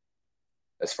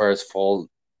 As far as full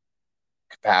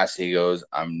capacity goes,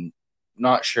 I'm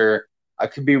not sure. I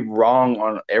could be wrong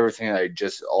on everything that I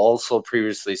just also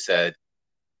previously said.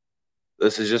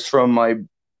 This is just from my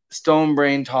stone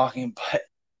brain talking, but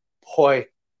boy,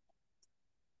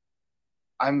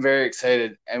 I'm very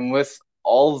excited. And with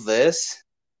all this,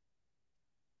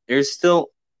 there's still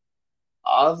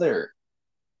other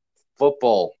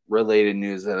football related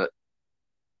news that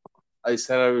I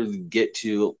said I would get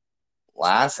to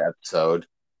last episode.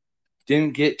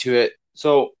 Didn't get to it.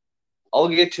 So I'll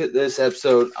get to it this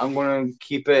episode. I'm going to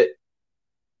keep it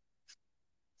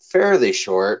fairly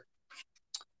short.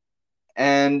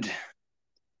 And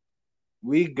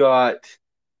we got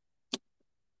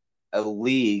a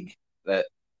league that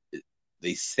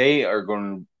they say they're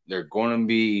going to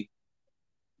be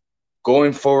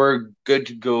going forward, good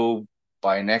to go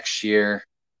by next year,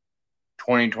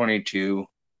 2022.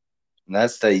 And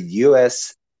that's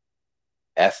the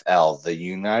USFL, the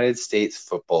United States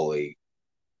Football League.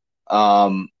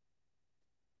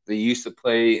 They used to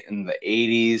play in the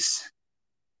 80s.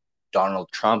 Donald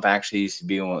Trump actually used to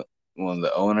be one of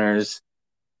the owners.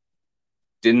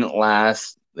 Didn't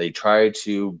last. They tried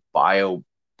to buy a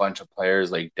bunch of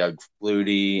players like Doug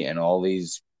Flutie and all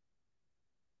these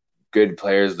good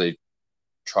players. They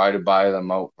tried to buy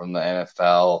them out from the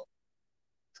NFL,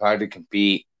 tried to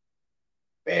compete,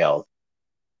 failed.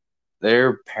 They're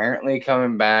apparently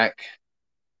coming back.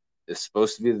 It's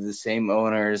supposed to be the same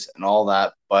owners and all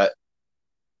that, but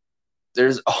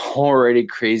there's already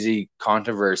crazy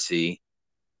controversy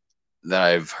that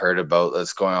I've heard about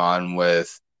that's going on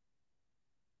with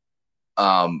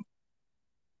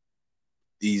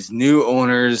these new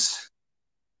owners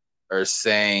are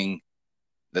saying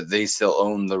that they still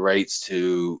own the rights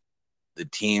to the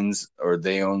teams, or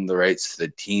they own the rights to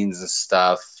the teams and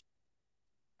stuff.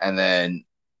 And then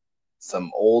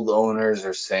some old owners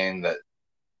are saying that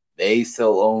they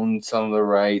still own some of the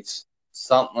rights,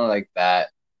 something like that.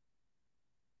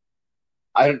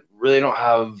 I really don't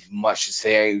have much to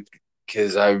say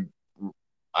because I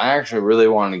actually really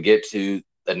want to get to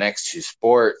the next two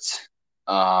sports.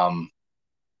 But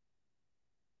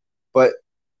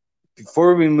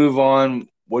before we move on,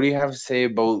 what do you have to say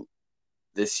about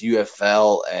this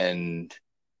UFL? And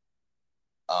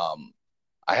I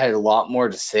had a lot more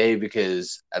to say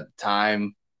because at the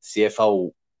time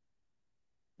CFL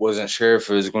wasn't sure if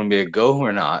it was going to be a go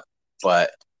or not.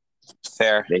 But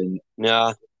Fair.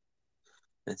 Yeah.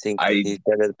 I think he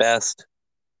did it best.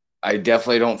 I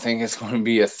definitely don't think it's going to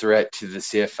be a threat to the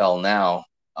CFL now.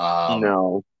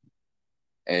 No.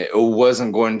 It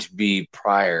wasn't going to be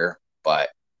prior, but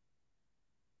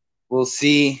we'll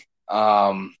see.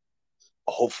 Hopefully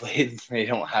they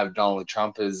don't have Donald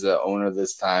Trump as the owner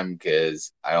this time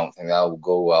because I don't think that will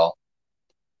go well.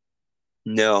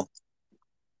 No.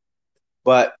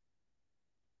 But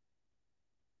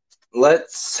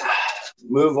let's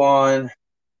move on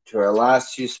to our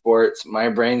last two sports. My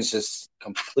brain's just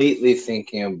completely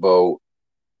thinking about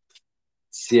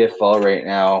CFL right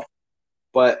now.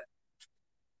 But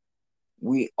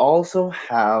we also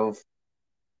have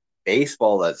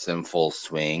baseball that's in full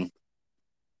swing.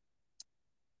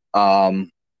 I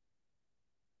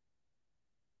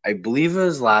believe it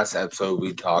was last episode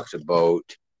we talked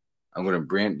about. I'm going to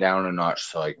bring it down a notch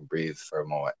so I can breathe for a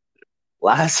moment.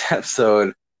 Last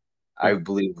episode, I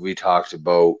believe we talked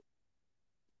about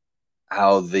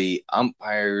how the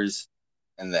umpires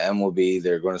and the MLB,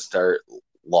 they're going to start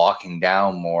locking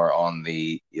down more on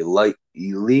the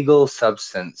illegal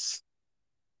substance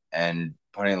and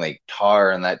putting like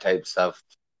tar and that type of stuff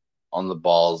on the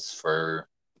balls for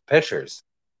pitchers.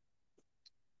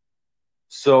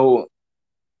 So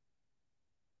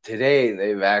today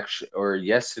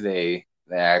yesterday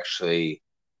they actually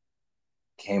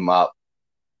came up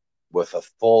with a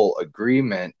full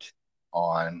agreement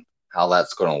on how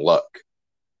that's going to look.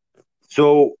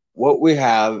 So what we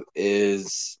have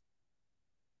is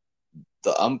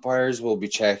the umpires will be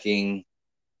checking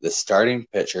the starting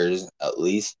pitchers at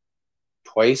least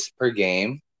twice per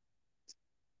game.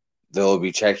 They'll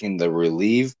be checking the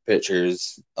relief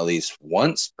pitchers at least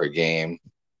once per game.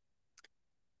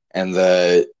 And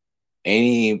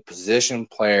any position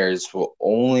players will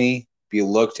only be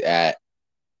looked at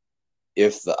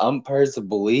if the umpires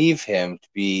believe him to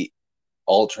be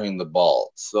altering the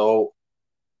ball. So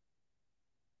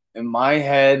in my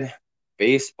head,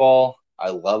 baseball, I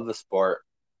love the sport.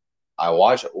 I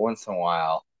watch it once in a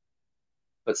while,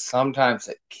 but sometimes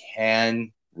it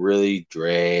can really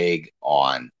drag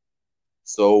on.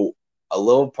 So a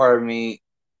little part of me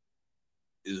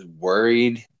is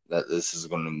worried that this is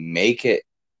going to make it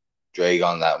drag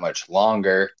on that much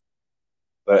longer.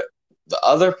 But the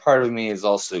other part of me is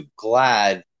also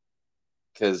glad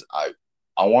because I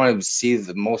want to see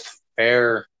the most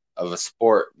fair of a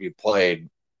sport be played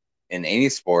in any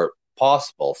sport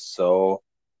possible. So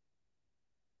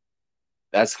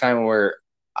that's kind of where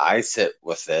I sit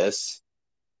with this.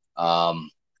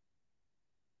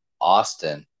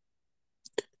 Austin.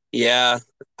 Yeah,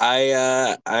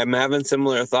 I'm having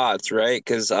similar thoughts, right?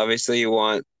 Because obviously you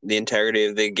want the integrity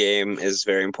of the game is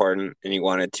very important, and you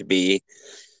want it to be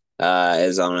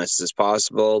as honest as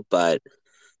possible. But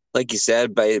like you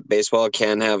said, baseball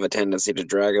can have a tendency to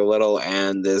drag a little,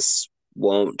 and this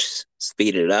won't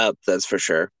speed it up. That's for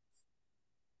sure.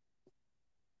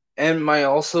 And my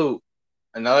also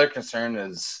another concern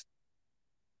is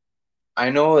I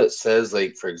know it says,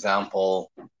 like, for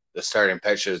example, the starting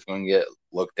pitcher is going to get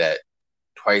looked at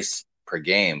twice per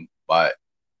game, but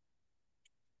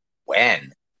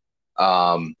when?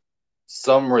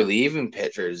 Some relieving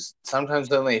pitchers sometimes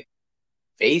only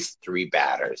face 3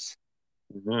 batters.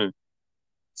 Mm-hmm.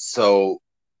 So,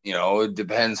 it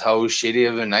depends how shitty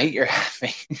of a night you're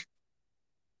having.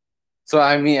 So,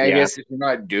 I mean, I guess if you're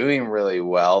not doing really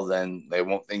well, then they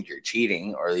won't think you're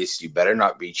cheating, or at least you better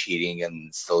not be cheating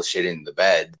and still shitting the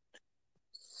bed.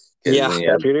 Yeah,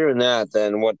 if you're doing that,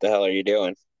 then what the hell are you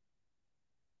doing?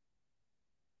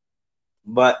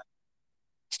 But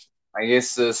I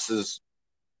guess this is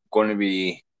going to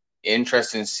be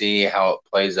interesting to see how it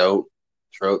plays out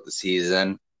throughout the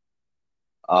season.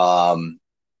 I'm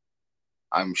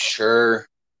sure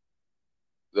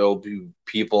there'll be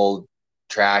people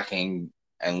tracking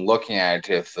and looking at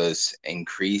if this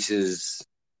increases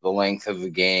the length of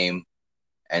the game,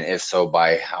 and if so,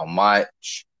 by how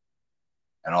much,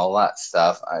 and all that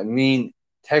stuff. I mean,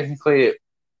 technically,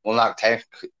 well, not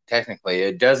technically,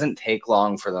 it doesn't take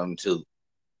long for them to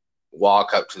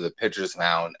walk up to the pitcher's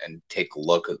mound and take a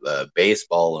look at the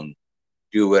baseball and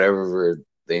do whatever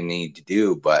they need to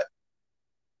do. But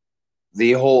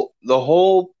the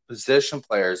whole position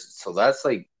players, so that's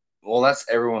like, well, that's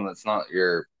everyone that's not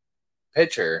your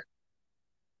pitcher.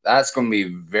 That's going to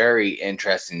be very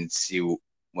interesting to see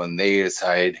when they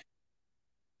decide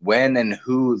when and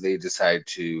who they decide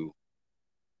to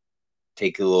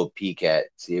take a little peek at,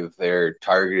 see if they're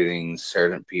targeting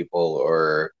certain people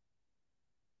or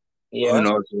who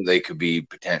knows what they could be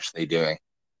potentially doing.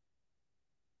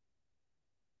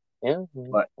 Yeah,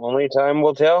 But only time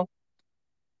will tell.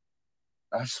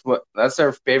 That's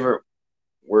our favorite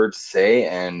word to say,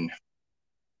 and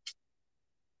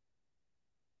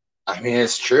I mean,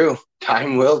 it's true.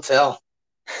 Time will tell.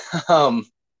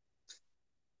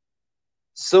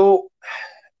 So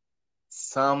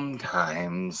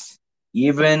sometimes,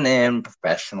 even in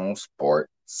professional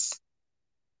sports,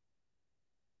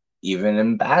 even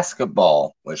in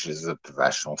basketball, which is a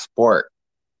professional sport,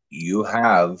 you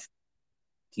have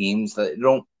teams that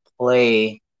don't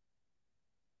play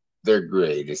their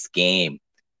greatest game.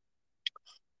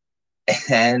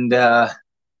 And the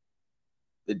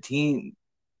team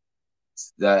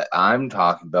that I'm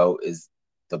talking about is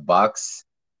the Bucks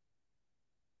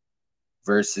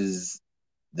versus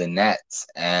the Nets.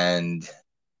 And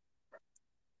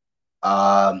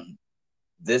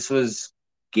this was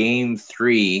game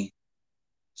 3.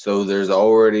 So there's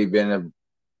already been a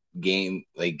game,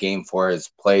 like game 4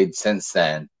 has played since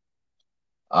then.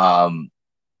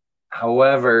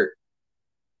 However,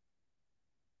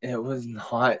 it was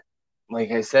not,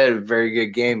 like I said, a very good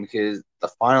game because the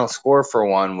final score for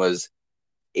one was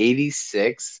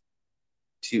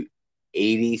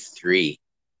 86-83.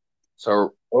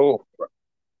 So,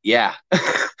 yeah,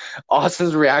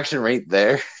 Austin's reaction right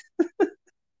there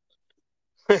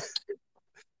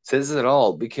says it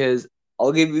all, because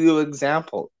I'll give you an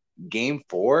example. Game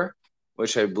 4,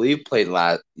 which I believe played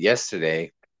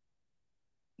yesterday,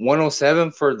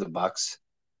 107 for the Bucks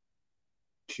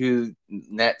to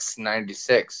Nets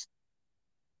 96.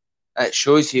 That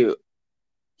shows you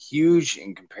huge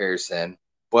in comparison,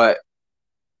 but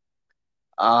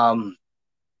the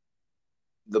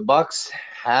Bucks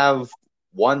have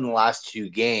won the last 2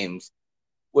 games,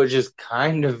 which is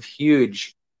kind of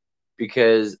huge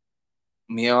because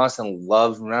me and Austin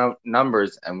love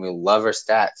numbers and we love our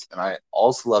stats, and I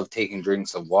also love taking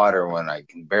drinks of water when I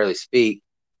can barely speak.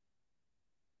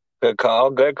 Good call.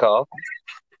 Good call.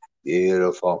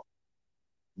 Beautiful.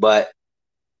 But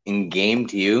in game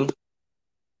 2,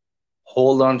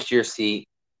 hold on to your seat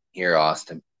here,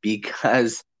 Austin,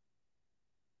 because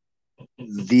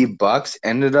the Bucks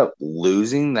ended up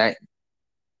losing that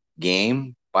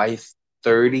game by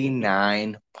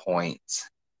 39 points.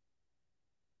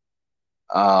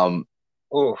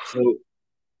 Oof. So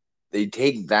they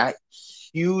take that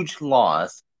huge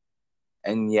loss,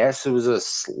 and yes, it was a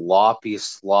sloppy,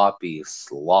 sloppy,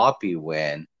 sloppy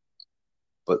win,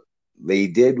 but they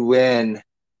did win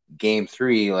game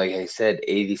 3, like I said,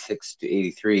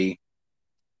 86-83.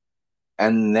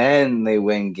 And then they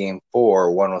win game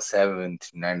 4,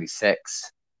 107-96.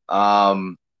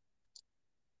 I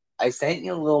sent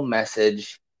you a little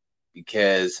message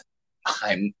because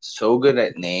I'm so good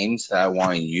at names that I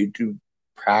want you to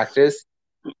practice.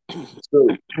 So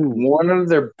one of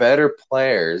their better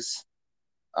players,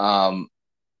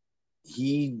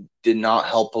 he did not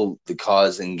help the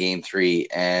cause in game 3.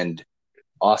 And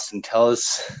Austin, tell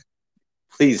us,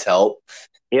 please help.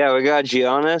 Yeah, we got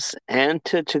Giannis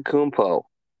Antetokounmpo.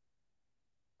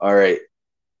 All right.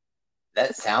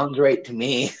 That sounds right to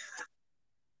me.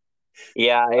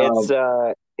 Yeah,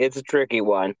 it's a tricky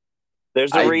one.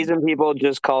 There's a I reason people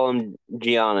just call him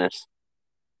Giannis.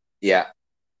 Yeah.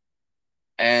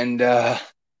 And I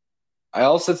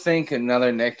also think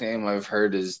another nickname I've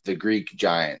heard is the Greek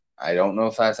Giant. I don't know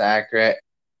if that's accurate.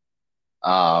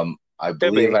 I Could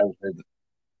believe be. I've heard.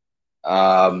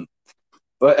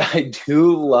 But I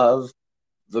do love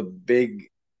the big,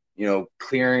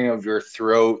 clearing of your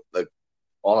throat, like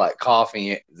all that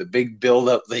coughing, the big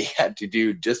buildup they had to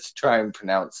do just to try and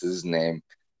pronounce his name.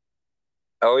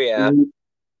 Oh yeah.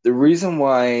 The reason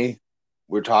why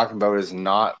we're talking about it is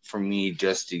not for me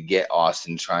just to get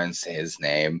Austin trying to say his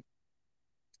name.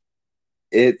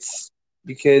 It's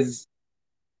because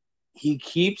he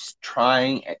keeps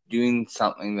trying at doing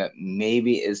something that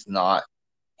maybe is not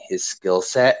his skill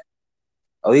set,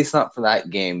 at least not for that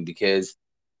game, because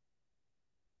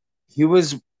he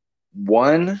was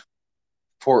 1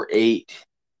 for 8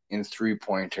 in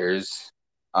 3-pointers.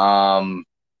 And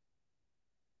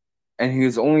he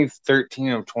was only 13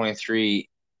 of 23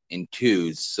 in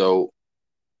twos. So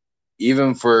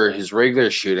even for his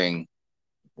regular shooting,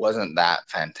 wasn't that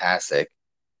fantastic.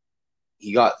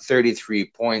 He got 33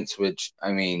 points, which,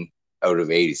 I mean, out of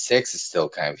 86 is still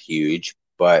kind of huge.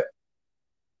 But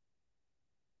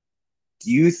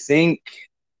do you think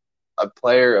a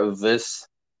player of this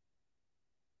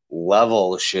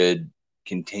level should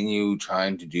continue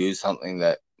trying to do something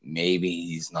that maybe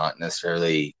he's not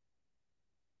necessarily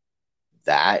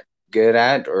that good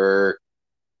at, or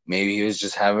maybe he was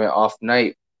just having an off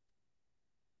night?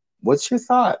 What's your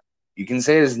thought? You can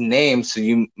say his name, so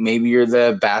you're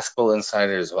the basketball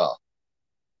insider as well.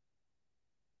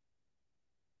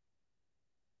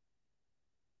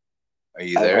 Are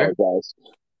you I there? apologize.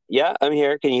 Yeah, I'm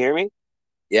here. Can you hear me?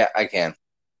 Yeah, I can.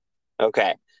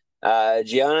 Okay.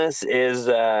 Giannis is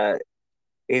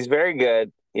he's very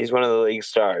good. He's one of the league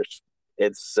stars.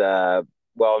 It's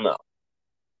well no.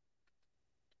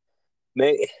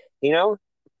 May you know,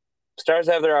 stars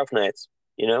have their off nights,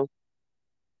 you know?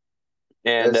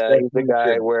 And That's he's a definitely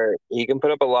guy true. where he can put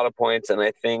up a lot of points, and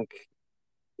I think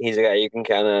he's a guy you can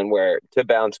count on where to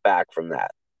bounce back from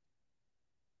that.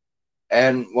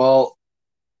 And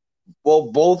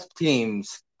both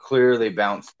teams clearly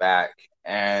bounced back,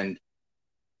 and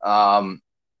I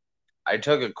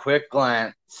took a quick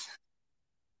glance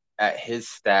at his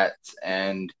stats,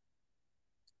 and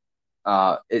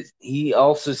he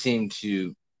also seemed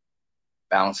to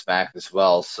bounce back as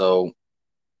well. So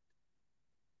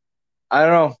I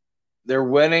don't know. They're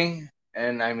winning,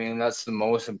 and I mean that's the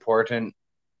most important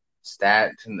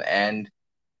stat in the end.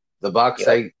 The Bucks,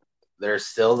 Yep. they're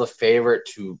still the favorite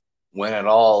to win it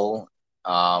all,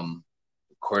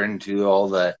 according to all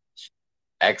the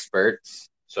experts.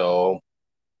 So,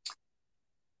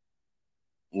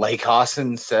 like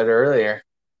Austin said earlier,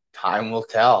 time will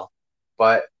tell.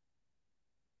 But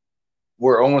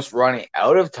we're almost running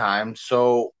out of time.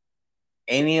 So,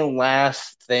 any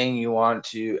last thing you want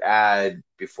to add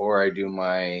before I do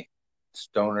my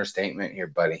stoner statement here,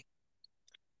 buddy?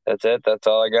 That's it. That's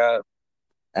all I got.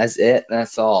 That's it.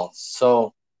 That's all.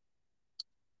 So,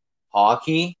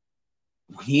 hockey,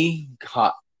 we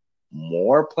got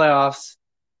more playoffs,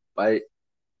 but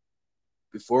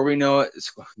before we know it, it's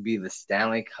going to be the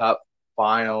Stanley Cup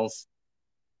Finals.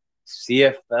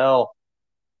 CFL,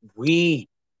 we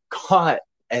got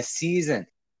a season.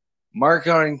 Mark it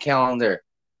on your calendar.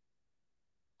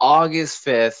 August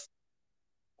 5th.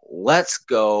 Let's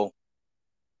go.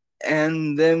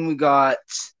 And then we got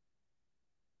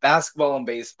basketball and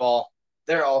baseball.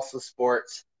 They're also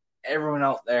sports. Everyone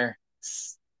out there,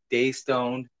 stay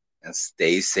stoned and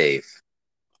stay safe.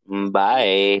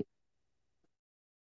 Bye.